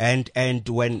 Yes. And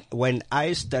when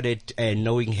I started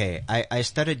knowing her, I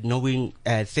started knowing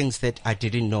things that I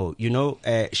didn't know.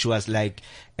 She was like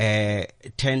 10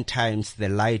 times the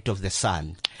light of the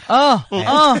sun.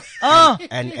 And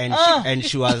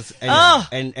she was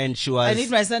and she was. I need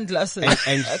my sunglasses.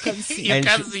 I can see.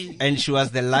 And she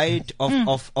was the light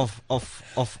of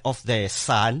the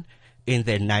sun in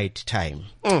the night time.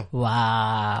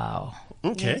 Wow.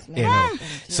 Okay.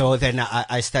 So then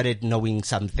I started knowing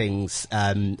some things.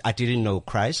 I didn't know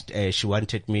Christ. She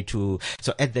wanted me to.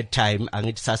 So at that time, we're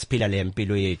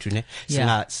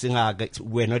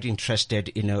not interested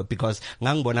in because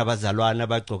ngangibona abazalwana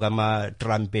bagcoka ama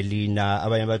trampelina,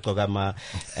 abanye bagcoka ama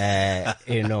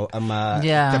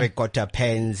three-quarter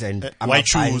pants and white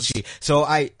shoes. So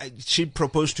she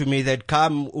proposed to me that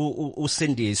come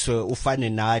usindiswe ufane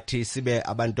nathi sibe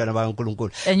abantwana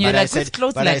bakaNkulunkulu. And you're like, with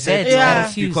clothes like that.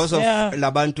 Because of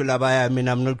labantu labaya, I mean,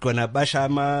 I'm not gonna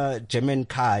bashama German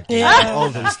card and all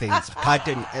those things,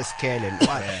 pattern SKL and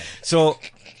what. So,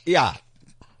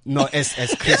 no, as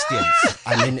Christians,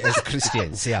 as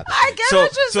Christians, So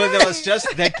there was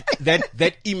just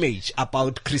that image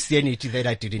about Christianity that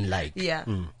I didn't like.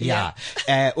 Even if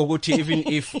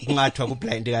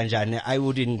I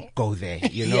wouldn't go there,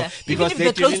 even because if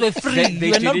the clothes were free,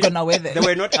 you were not gonna wear them. They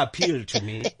were not appealed to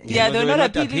me. They were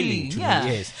not appealing to me.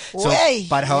 Yes. So,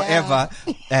 but however,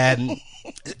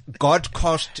 God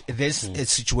caused this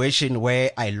situation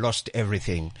where I lost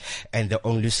everything, and the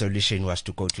only solution was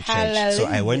to go to church. Hallelujah. So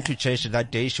I went to church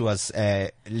that day. She was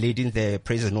leading the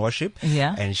praise and worship,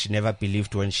 and she never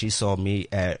believed when she saw me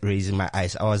raising my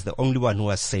eyes. I was the only one who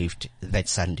was saved that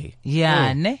Sunday.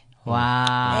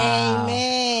 Wow.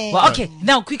 Amen. Well, okay.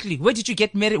 Now, quickly, where did you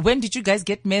get married? When did you guys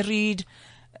get married?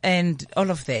 And all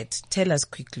of that. Tell us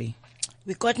quickly.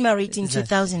 We got married in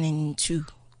 2002.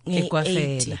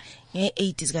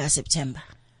 8 is September.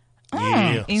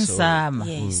 In summer.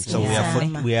 Yes. So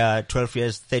we are 12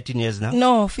 years, 13 years now?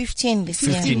 No, 15 this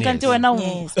year. 15 years.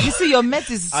 Yes. You see, your math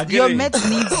needs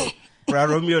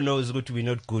Romeo knows that we're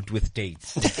not good with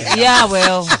dates. Yeah,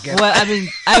 well, I mean,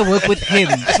 I work with him.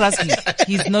 Trust me,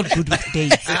 he's not good with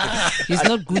dates. He's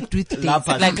not good with dates.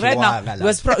 Like right now,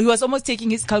 he was almost taking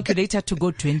his calculator to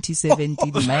go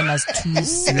 2017 minus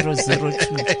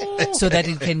 2002 so that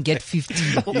it can get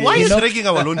 15. Why is breaking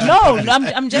our laundry? No,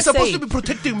 I'm just You're supposed saying. to be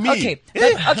protecting me. Okay,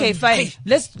 okay, fine.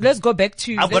 Let's go back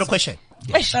to. I've got a question.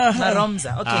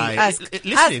 Ramza. Okay,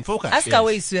 listen, focus. Ask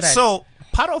away, sweetheart. So,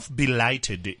 part of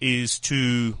Belighted is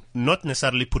to not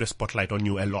necessarily put a spotlight on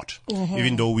you a lot,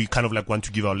 even though we kind of like want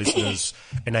to give our listeners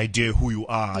an idea who you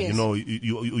are. Yes. You know,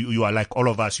 you are like all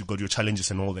of us. You've got your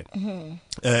challenges and all that.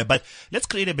 But let's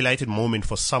create a Belighted moment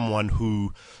for someone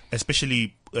who,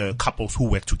 especially couples who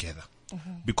work together.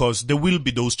 Because there will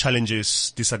be those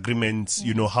challenges, disagreements,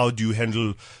 you know, how do you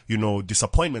handle, you know,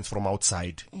 disappointments from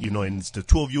outside, you know, and it's the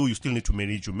two of you still need to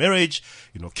manage your marriage,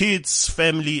 you know, kids,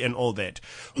 family and all that.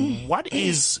 What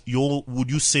is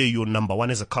would you say your number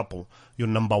one as a couple, your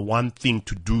number one thing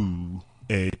to do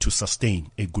to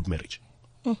sustain a good marriage?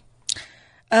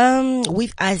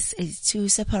 With us is to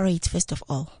separate, first of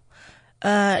all.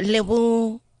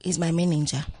 Lebo is my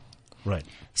manager. Right.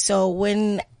 So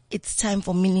when it's time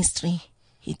for ministry,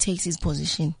 he takes his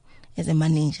position as a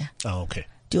manager. Oh, okay.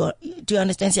 Do you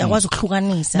understand?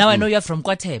 Now I know you're from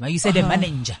KwaThema. You said a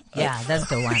manager. Yeah, that's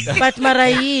the one. But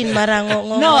marayin,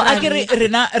 marango. No,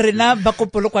 Rena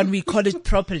Bakopolokwan, we call it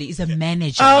properly, is a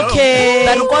manager. Okay.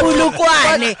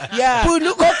 Pulukwane. Yeah.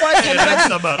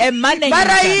 A manager.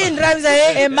 Marayin,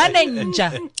 Ramza. A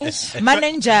manager.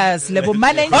 Managers, level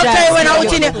manager. Okay, when I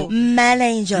was in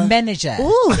manager. Manager.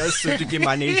 Ooh. That's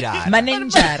manager.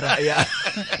 Manager. Yeah.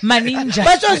 Manager.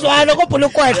 But just one,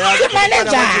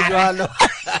 manager.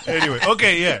 Anyway,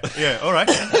 okay, yeah, all right.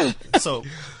 So,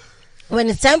 when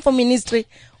it's time for ministry,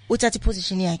 utati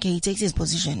position here, okay, he takes his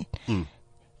position.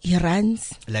 He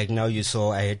runs. Like now you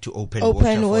saw I had to open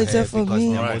water for because me.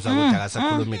 You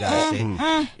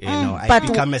know, I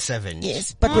become a servant.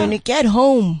 Yes, but when you get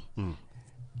home,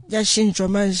 yashintsho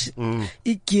manje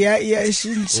igear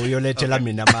iyashintsha. Uyoletela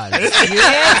mina mali.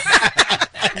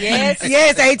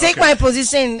 Yes, I take my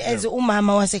position as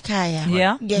umama wasekhaya.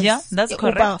 Yeah, yes. Yeah, that's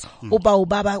correct.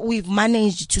 Ubaba, we've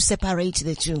managed to separate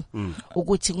the two.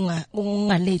 Ukuthi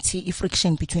kungalethi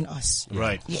friction between us.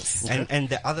 Right. Yes. And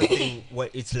the other thing,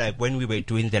 it's like when we were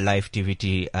doing the live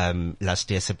DVD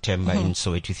last year, September, in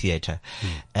Soweto Theatre,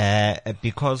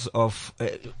 because of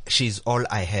she's all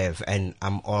I have and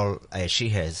I'm all she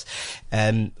has.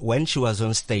 When she was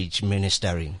on stage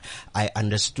ministering, I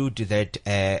understood that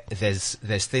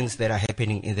there's things that are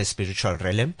happening in the spiritual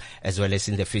realm as well as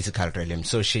in the physical realm.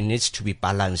 So she needs to be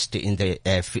balanced in the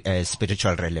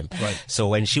spiritual realm. Right. So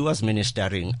when she was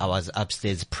ministering, I was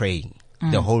upstairs praying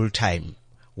the whole time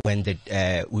when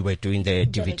we were doing the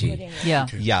DVD. Yeah.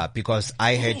 Yeah, because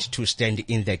I had to stand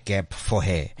in the gap for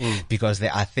her because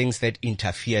there are things that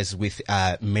interferes with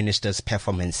ministers'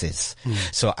 performances.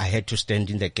 So I had to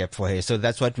stand in the gap for her. So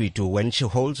that's what we do. When she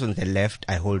holds on the left,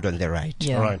 I hold on the right.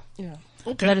 Yeah. Right. Yeah.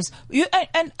 Okay. That is,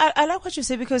 and I like what you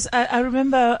say because I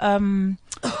remember,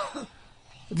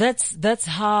 that's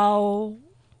how,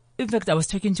 in fact, I was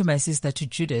talking to my sister, to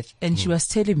Judith, and she was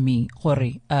telling me,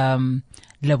 Hori,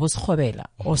 Lebo's Khobela,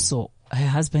 also, her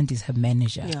husband is her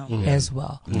manager as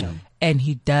well. Yeah. And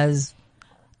he does,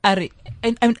 and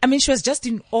I mean, she was just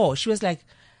in awe. She was like,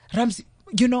 Ramzi,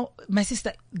 you know, my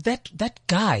sister, that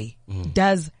guy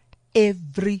does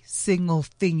every single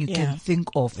thing you can think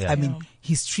of. I mean,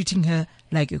 he's treating her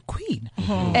like a queen.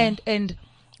 And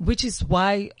which is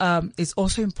why it's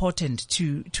also important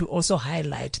to also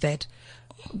highlight that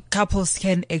couples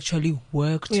can actually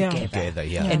work together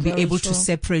and be able to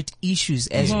separate issues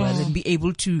as well, and be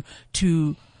able to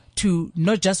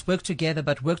not just work together,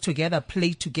 but work together,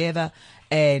 play together,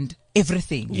 and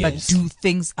everything, but do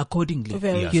things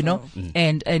accordingly, you know?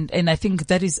 And I think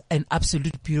that is an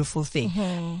absolute beautiful thing.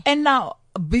 And now,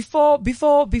 before,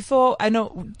 I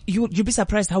know you'll be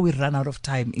surprised how we run out of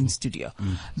time in studio,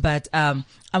 but,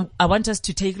 I want us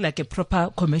to take like a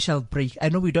proper commercial break. I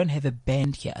know we don't have a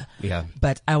band here,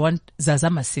 but I want Zaza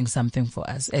must sing something for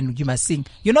us, and you must sing,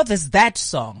 you know, there's that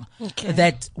song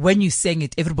that when you sang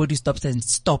it, everybody stopped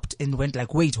and went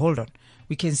like, wait, hold on.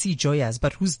 We can see Joyous,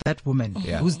 but who's that woman?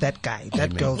 Who's that guy?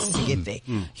 That girl singing there?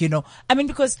 You know, I mean,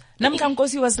 because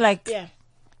Namkankosi was like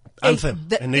anthem,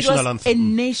 a national anthem. A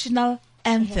national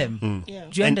anthem. Do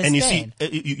you understand? And you see,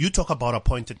 you talk about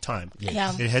appointed time. They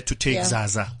had to take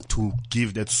Zaza to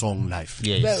give that song life.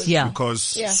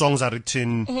 Because songs are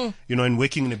written, you know, and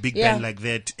working in a big band like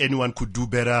that, anyone could do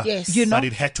better. You know? But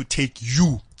it had to take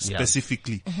you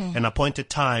specifically an appointed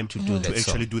time to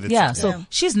actually do that. Yeah, so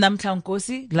she's Namhla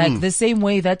Nkosi, like the same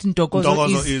way that Ntokozo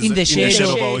is in the shade.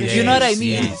 You know what I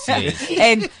mean? Yes.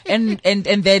 and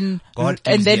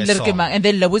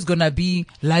then Lebo is gonna be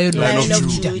Lion of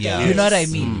Judah. You know what I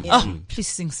mean? Oh, please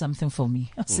sing something for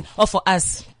me. Or for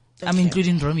us. I'm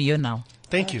including Romeo now.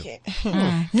 Thank you.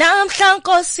 Namhla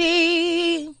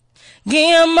Nkosi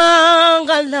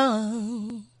ngiyamangala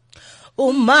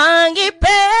uma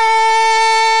ngibheka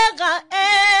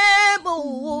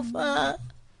emuva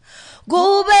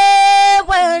kube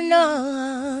wena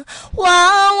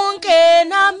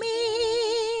wawungenami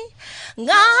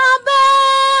ngabe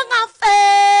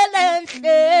ngafele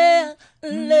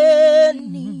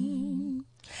endleleni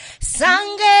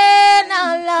sangena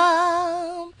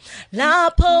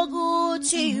lapho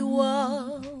kuthiwa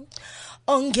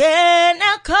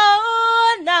ongena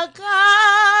khona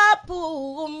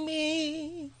kaphumi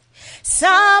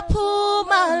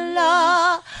saphuma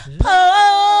lapho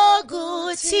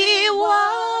kuthiwa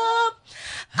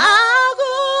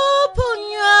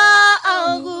akuphunywa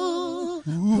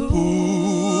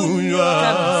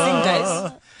Sing, guys.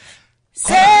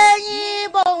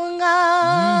 Sengibonga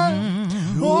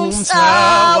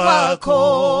umsawakho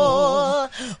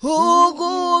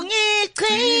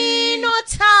ukungigcina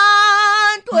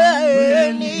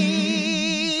othandweni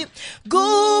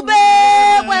kube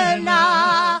wena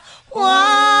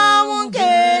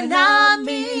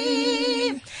wawungenami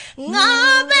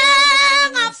ngabe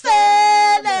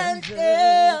ngafele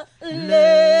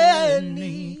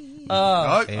endleleni.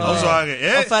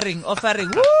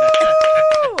 Offering. Woo!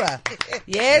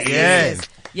 Yes.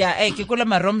 Yeah, hey, kikula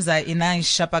maromza ina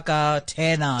shapaka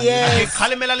tena. Yes.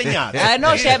 I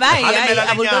know, Sheba.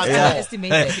 I will not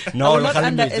underestimate it. No, I will not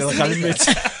underestimate it.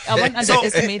 I won't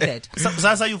underestimate it. So,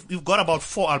 Zaza, you've got about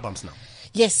 4 albums now.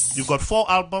 Yes. You've got 4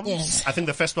 albums. Yes. I think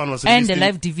the first one was And released the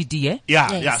live DVD, eh?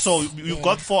 Yeah. So you've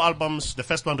got 4 albums. The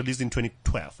first one released in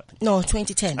 2012, I think. No,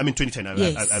 2010. I mean 2010.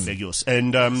 Yes. I beg yours.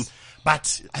 And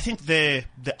but I think the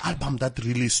album that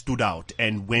really stood out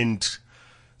and went,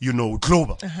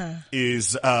 global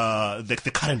is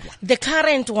the current one. The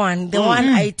current one, the one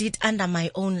I did under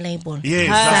my own label. Yes,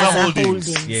 Zaza Zaza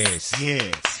Holdings. Yes.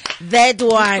 That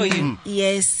one.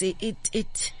 Yes,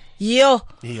 it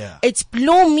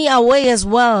blew me away as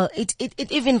well. It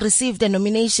even received a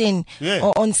nomination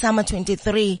on Summer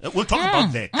 23. We'll talk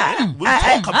about that. We'll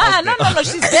talk about that. No,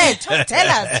 she's there. Tell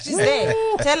us. She's there.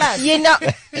 Tell us.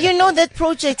 You know that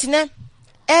project,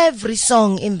 every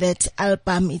song in that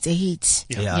album is a hit.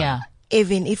 Yeah.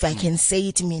 Even if I can say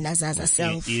it me as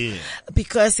herself. Yeah.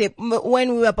 Because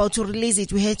when we were about to release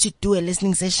it, we had to do a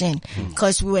listening session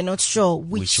because we were not sure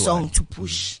which song to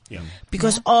push. Yeah.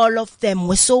 Because all of them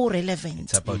were so relevant.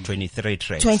 It's about 23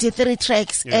 tracks. 23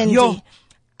 tracks. Yeah. And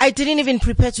I didn't even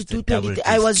prepare to do 23.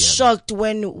 I was shocked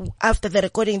when, after the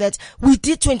recording, that we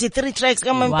did 23 tracks.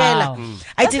 Wow.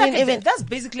 That's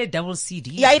basically a double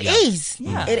CD. Yeah, it is.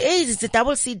 Yeah. It is. It's a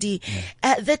double CD.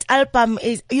 That album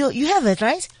is, you have it,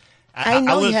 right? I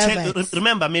know you have it.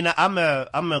 Remember, I'm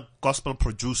a gospel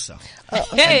producer.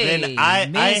 Hey,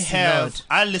 and then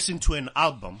I listen to an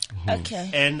album.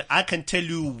 Okay. And I can tell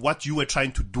you what you were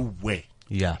trying to do where.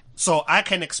 Yeah. So I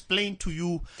can explain to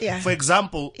you, for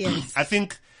example, I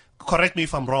think, correct me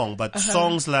if I'm wrong, but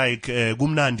songs like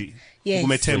Gumnandi,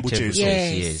 Gumetembu Jesu,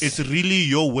 it's really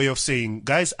your way of saying,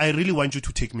 guys, I really want you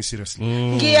to take me seriously.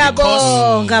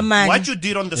 Because what you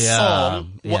did on the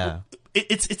song,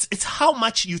 it's how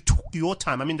much you took your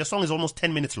time. I mean, the song is almost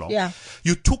 10 minutes long. Yeah.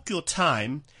 You took your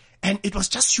time, and it was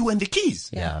just you and the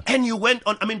keys. Yeah. And you went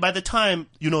on, I mean, by the time,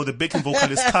 the backing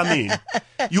vocalists come in,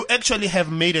 you actually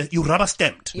have you rubber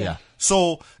stamped. Yeah.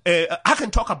 So, I can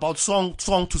talk about song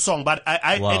to song, but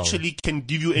I actually can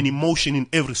give you an emotion in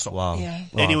every song. Wow. Yeah.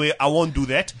 Anyway, I won't do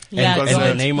that. And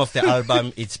the name of the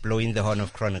album, it's Blowing the Horn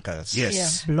of Chronicles.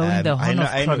 Yes. Yeah. Blowing the Horn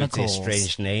of Chronicles. I know it's a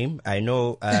strange name. I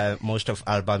know, most of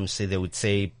albums they would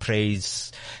say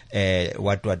praise,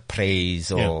 what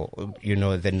praise or,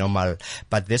 the normal.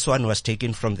 But this one was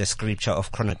taken from the scripture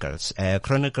of Chronicles.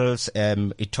 Chronicles,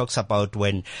 it talks about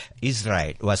when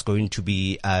Israel was going to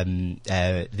be,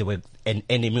 an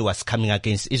enemy was coming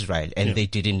against Israel and they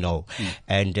didn't know.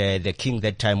 And the king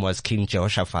that time was King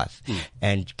Jehoshaphat.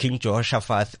 And King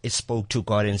Jehoshaphat spoke to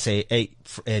God and say, hey,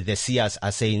 the seers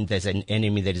are saying there's an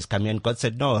enemy that is coming. And God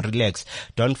said, no, relax.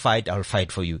 Don't fight. I'll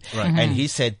fight for you. Right. And he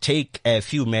said, take a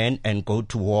few men and go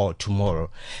to war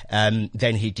tomorrow.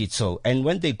 Then he did so. And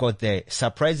when they got there,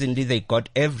 surprisingly, they got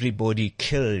everybody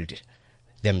killed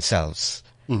themselves.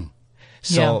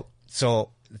 So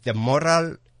the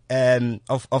moral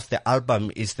of the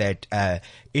album is that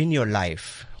in your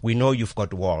life, we know you've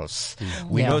got walls.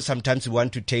 We know sometimes we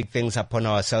want to take things upon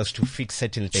ourselves to fix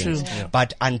certain things.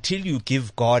 But until you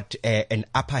give God an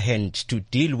upper hand to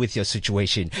deal with your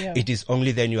situation, it is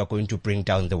only then you are going to bring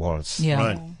down the walls.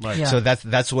 Right. Yeah. So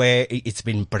that's where it's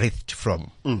been breathed from.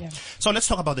 So let's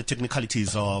talk about the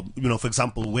technicalities of, for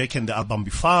example, where can the album be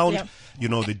found? The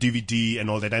DVD and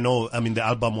all that. I know, the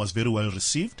album was very well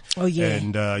received. Oh, yeah.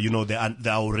 And,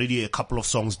 there are already a couple of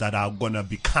songs that are going to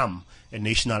become a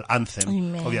national anthem.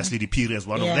 Amen. Obviously, the Piri is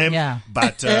one of them. Yeah.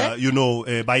 But,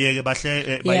 Bayege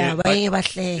Bahle,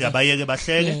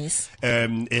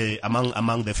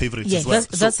 among the favorites as well.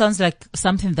 That sounds like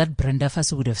something that Brenda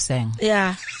Fassie would have sang.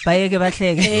 Yeah. Bayege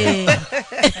bahleke.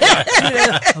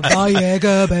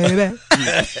 Bayege, baby.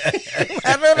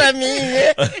 I know what I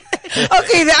mean.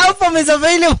 Okay, the album is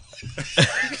available.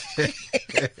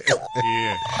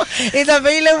 It's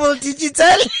available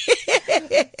digital.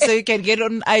 So you can get it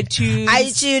on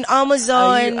iTunes,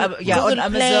 Amazon, on Google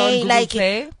Amazon, Play, Google like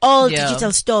Play. all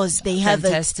digital stores, they have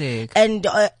Fantastic. it. And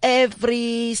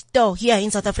every store here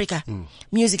in South Africa,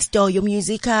 music store, your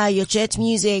Musica, your Jet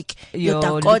Music, your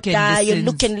Dakota, your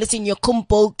Look and Listen, your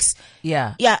Kumbooks.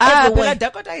 Yeah. Everywhere.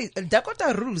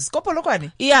 Dakota rules.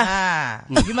 Yeah.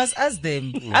 You must ask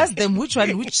them. Ask them which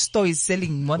store is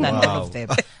selling more than all of them.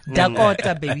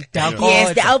 Dakota, baby. Dakota.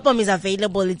 Yes, the album is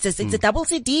available. It's a double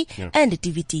CD and a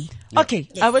DVD. Okay,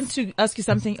 yes. I want to ask you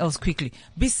something else quickly.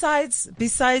 Besides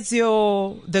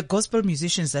the gospel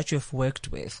musicians that you've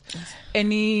worked with,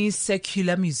 any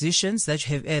secular musicians that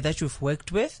you've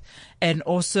worked with, and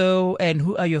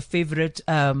who are your favorite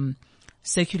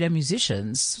secular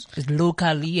musicians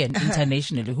locally and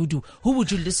internationally? Who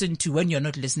would you listen to when you're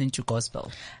not listening to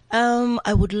gospel?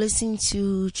 I would listen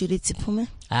to Judith Siphume.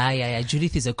 Yeah.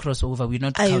 Judith is a crossover. We're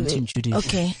not counting Judith.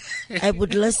 Okay. I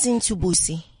would listen to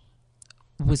Busi.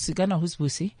 Busi, who's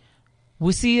Busi?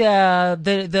 Busi,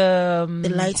 the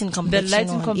light and complexion the light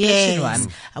and complexion one.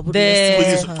 I would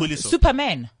listen to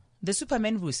Superman. The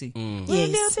Superman Busi.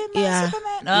 Yes.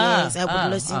 Superman. Yes, I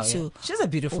would listen to. She's a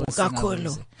beautiful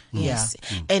singer. Yes.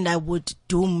 And I would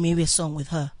do maybe a song with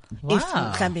her. Wow. If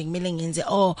climbing Millingenze,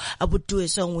 I would do a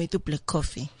song with the Black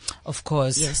Coffee. Of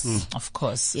course. Yes. Of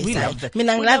course. Yes, we love that.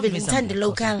 I love it. It's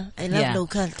local. I love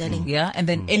local, darling. Yeah. And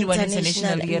then anyone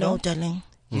internationally, no, darling.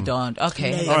 You don't.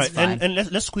 Okay. All right. And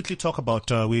let's quickly talk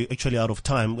about, we're actually out of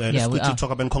time. Let's quickly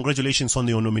talk about, congratulations on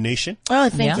your nomination. Oh,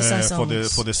 thank you so much.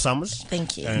 For the Summers.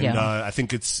 Thank you. And, I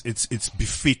think it's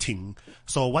befitting.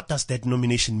 So what does that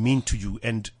nomination mean to you?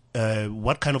 And,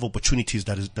 what kind of opportunities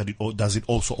does it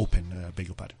also open? Beg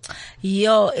your pardon.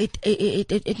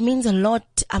 It means a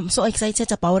lot. I'm so excited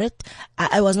about it.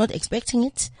 I was not expecting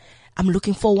it. I'm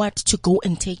looking forward to go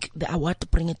and take the award to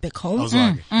bring it back home.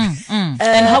 And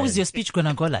how is your speech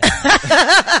gonna go like?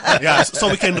 Yeah, so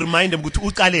we can remind them. Tell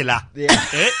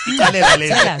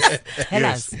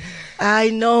us. I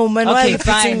know, man. Why are you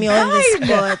putting me on the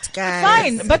spot, guys?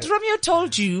 Fine, but Romeo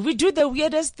told you we do the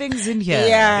weirdest things in here.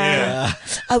 Yeah.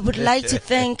 I would like to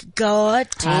thank God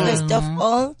first of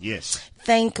all. Yes.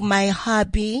 Thank my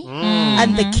hubby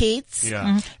and the kids.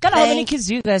 Yeah. How many kids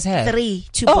do you guys have? 3,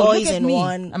 2 boys and me.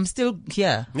 1. I'm still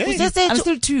here. Yeah. I'm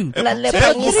still 2.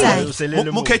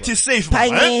 Muketi is safe.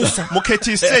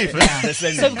 Muketi is safe.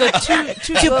 So we've got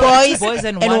two boys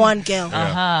and 1 girl.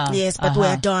 Yes, but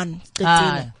we're done.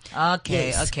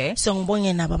 Okay. So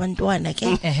ngibonge nabo abantwana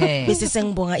ke. Bese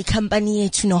sengibonga icompany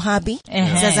yethu no hubby.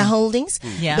 Zaza Holdings.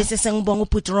 Bese sengibonga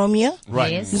uPut Romeo.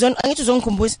 Right. Angithi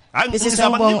uzongikhumbuza. Bese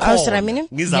sengibonga Australia.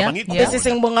 Bese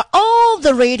sengibonga all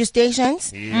the radio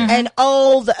stations and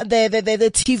all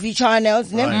the TV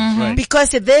channels, right.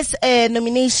 Because this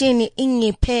nomination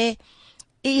ingiphe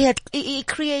it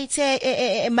creates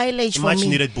a mileage for much me.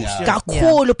 needed boost.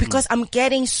 Kakhulu, because I'm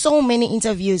getting so many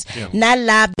interviews.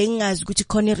 Nala bengazi ukuthi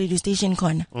khona radio station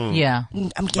khona. Yeah.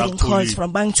 I'm getting calls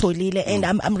from Bangtholile and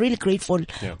I'm really grateful.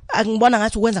 Angibona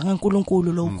ngathi ukwenza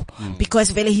ngaNkulunkulu lokho,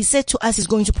 because vele he said to us he's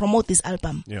going to promote this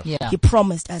album. He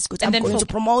promised us, I'm going to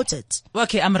promote it.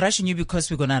 Okay, I'm rushing you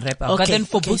because we're going to wrap up. But then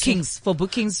for bookings,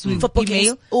 we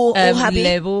email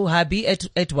Lebo Hubby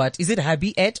at what? Is it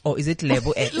Hubby at or is it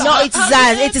Lebo at? No, it's that.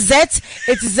 It's Z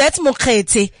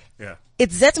Mokete. Yeah.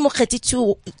 It's Z Mokete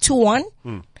 21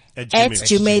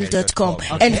 gmail.com.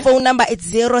 Okay. And phone number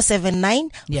it's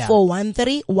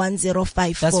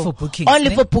 079-413-1054. That's for bookings.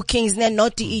 Only for bookings,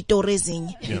 not the tourism.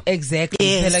 Exactly.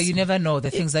 Yes. Pella, you never know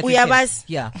the things that We you have can. us.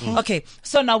 Yeah. Okay.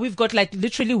 So now we've got like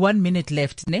literally 1 minute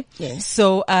left, ne? Yes.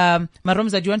 So,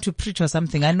 Maromza, do you want to preach or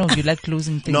something? I know you like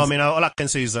closing things. No, I mean, all I can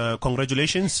say is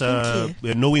congratulations.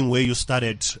 Knowing where you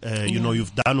started, you know,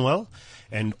 you've done well.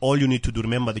 And all you need to do,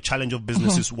 remember, the challenge of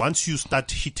business is once you start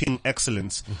hitting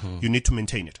excellence, you need to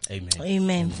maintain it.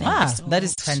 Amen. That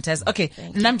is fantastic. Okay.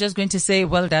 And I'm just going to say,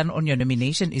 well done on your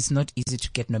nomination. It's not easy to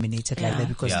get nominated like that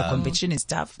because the competition is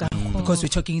tough. Because we're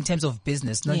talking in terms of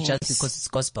business, not just because it's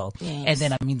gospel. And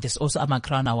then, I mean, there's also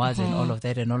Amakran Awards and all of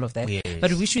that.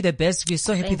 But we wish you the best. We're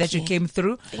so happy that you came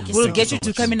through. We'll get you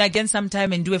to come in again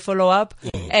sometime and do a follow-up.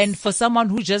 And for someone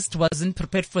who just wasn't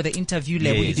prepared for the interview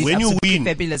level, you did when you win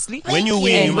fabulously. When you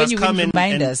win, you must come and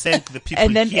thank the people.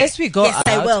 And then here. as we go Yes,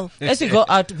 I will. as we go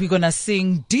out, we're gonna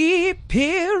sing Deep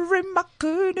Here in my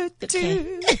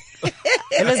Community.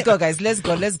 Let's go, guys. Let's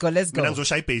go. And And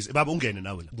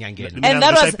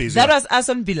that was us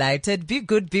on Belighted. Be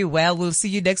good, be well. We'll see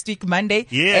you next week, Monday.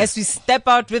 Yes. As we step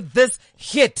out with this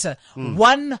hit.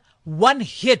 One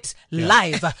hit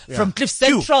live from Cliff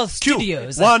Central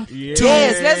Studios. 1, 2,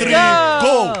 yes, let's 3,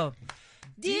 go.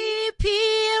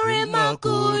 Dipiri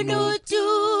makunutu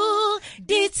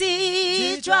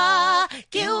ditijwa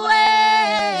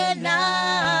kiwena.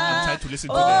 I'm trying to listen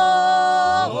to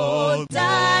Oh,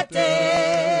 tate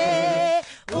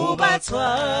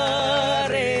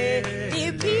ubatware.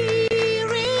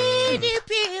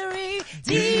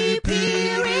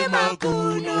 Dipiri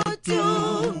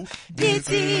makunutu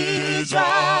ditijwa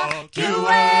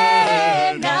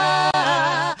kiwena.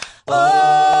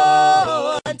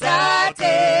 Oh,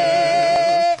 tate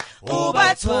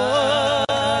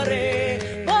ubatware.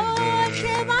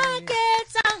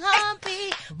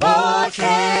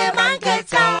 Boche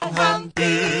mangeta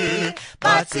hampi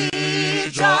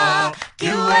batija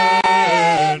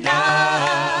kiwena.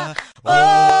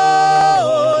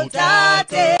 Oh,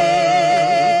 tate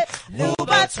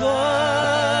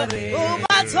ubatware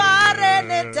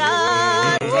ne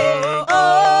tate.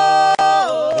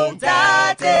 Oh,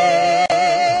 tate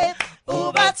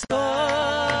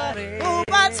ubatware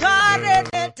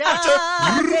ne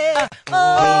tate.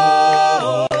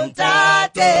 Oh,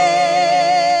 tate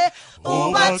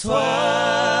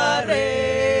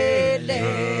ubatwarele.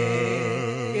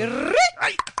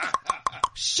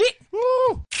 Shit.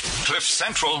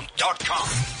 CliffCentral.com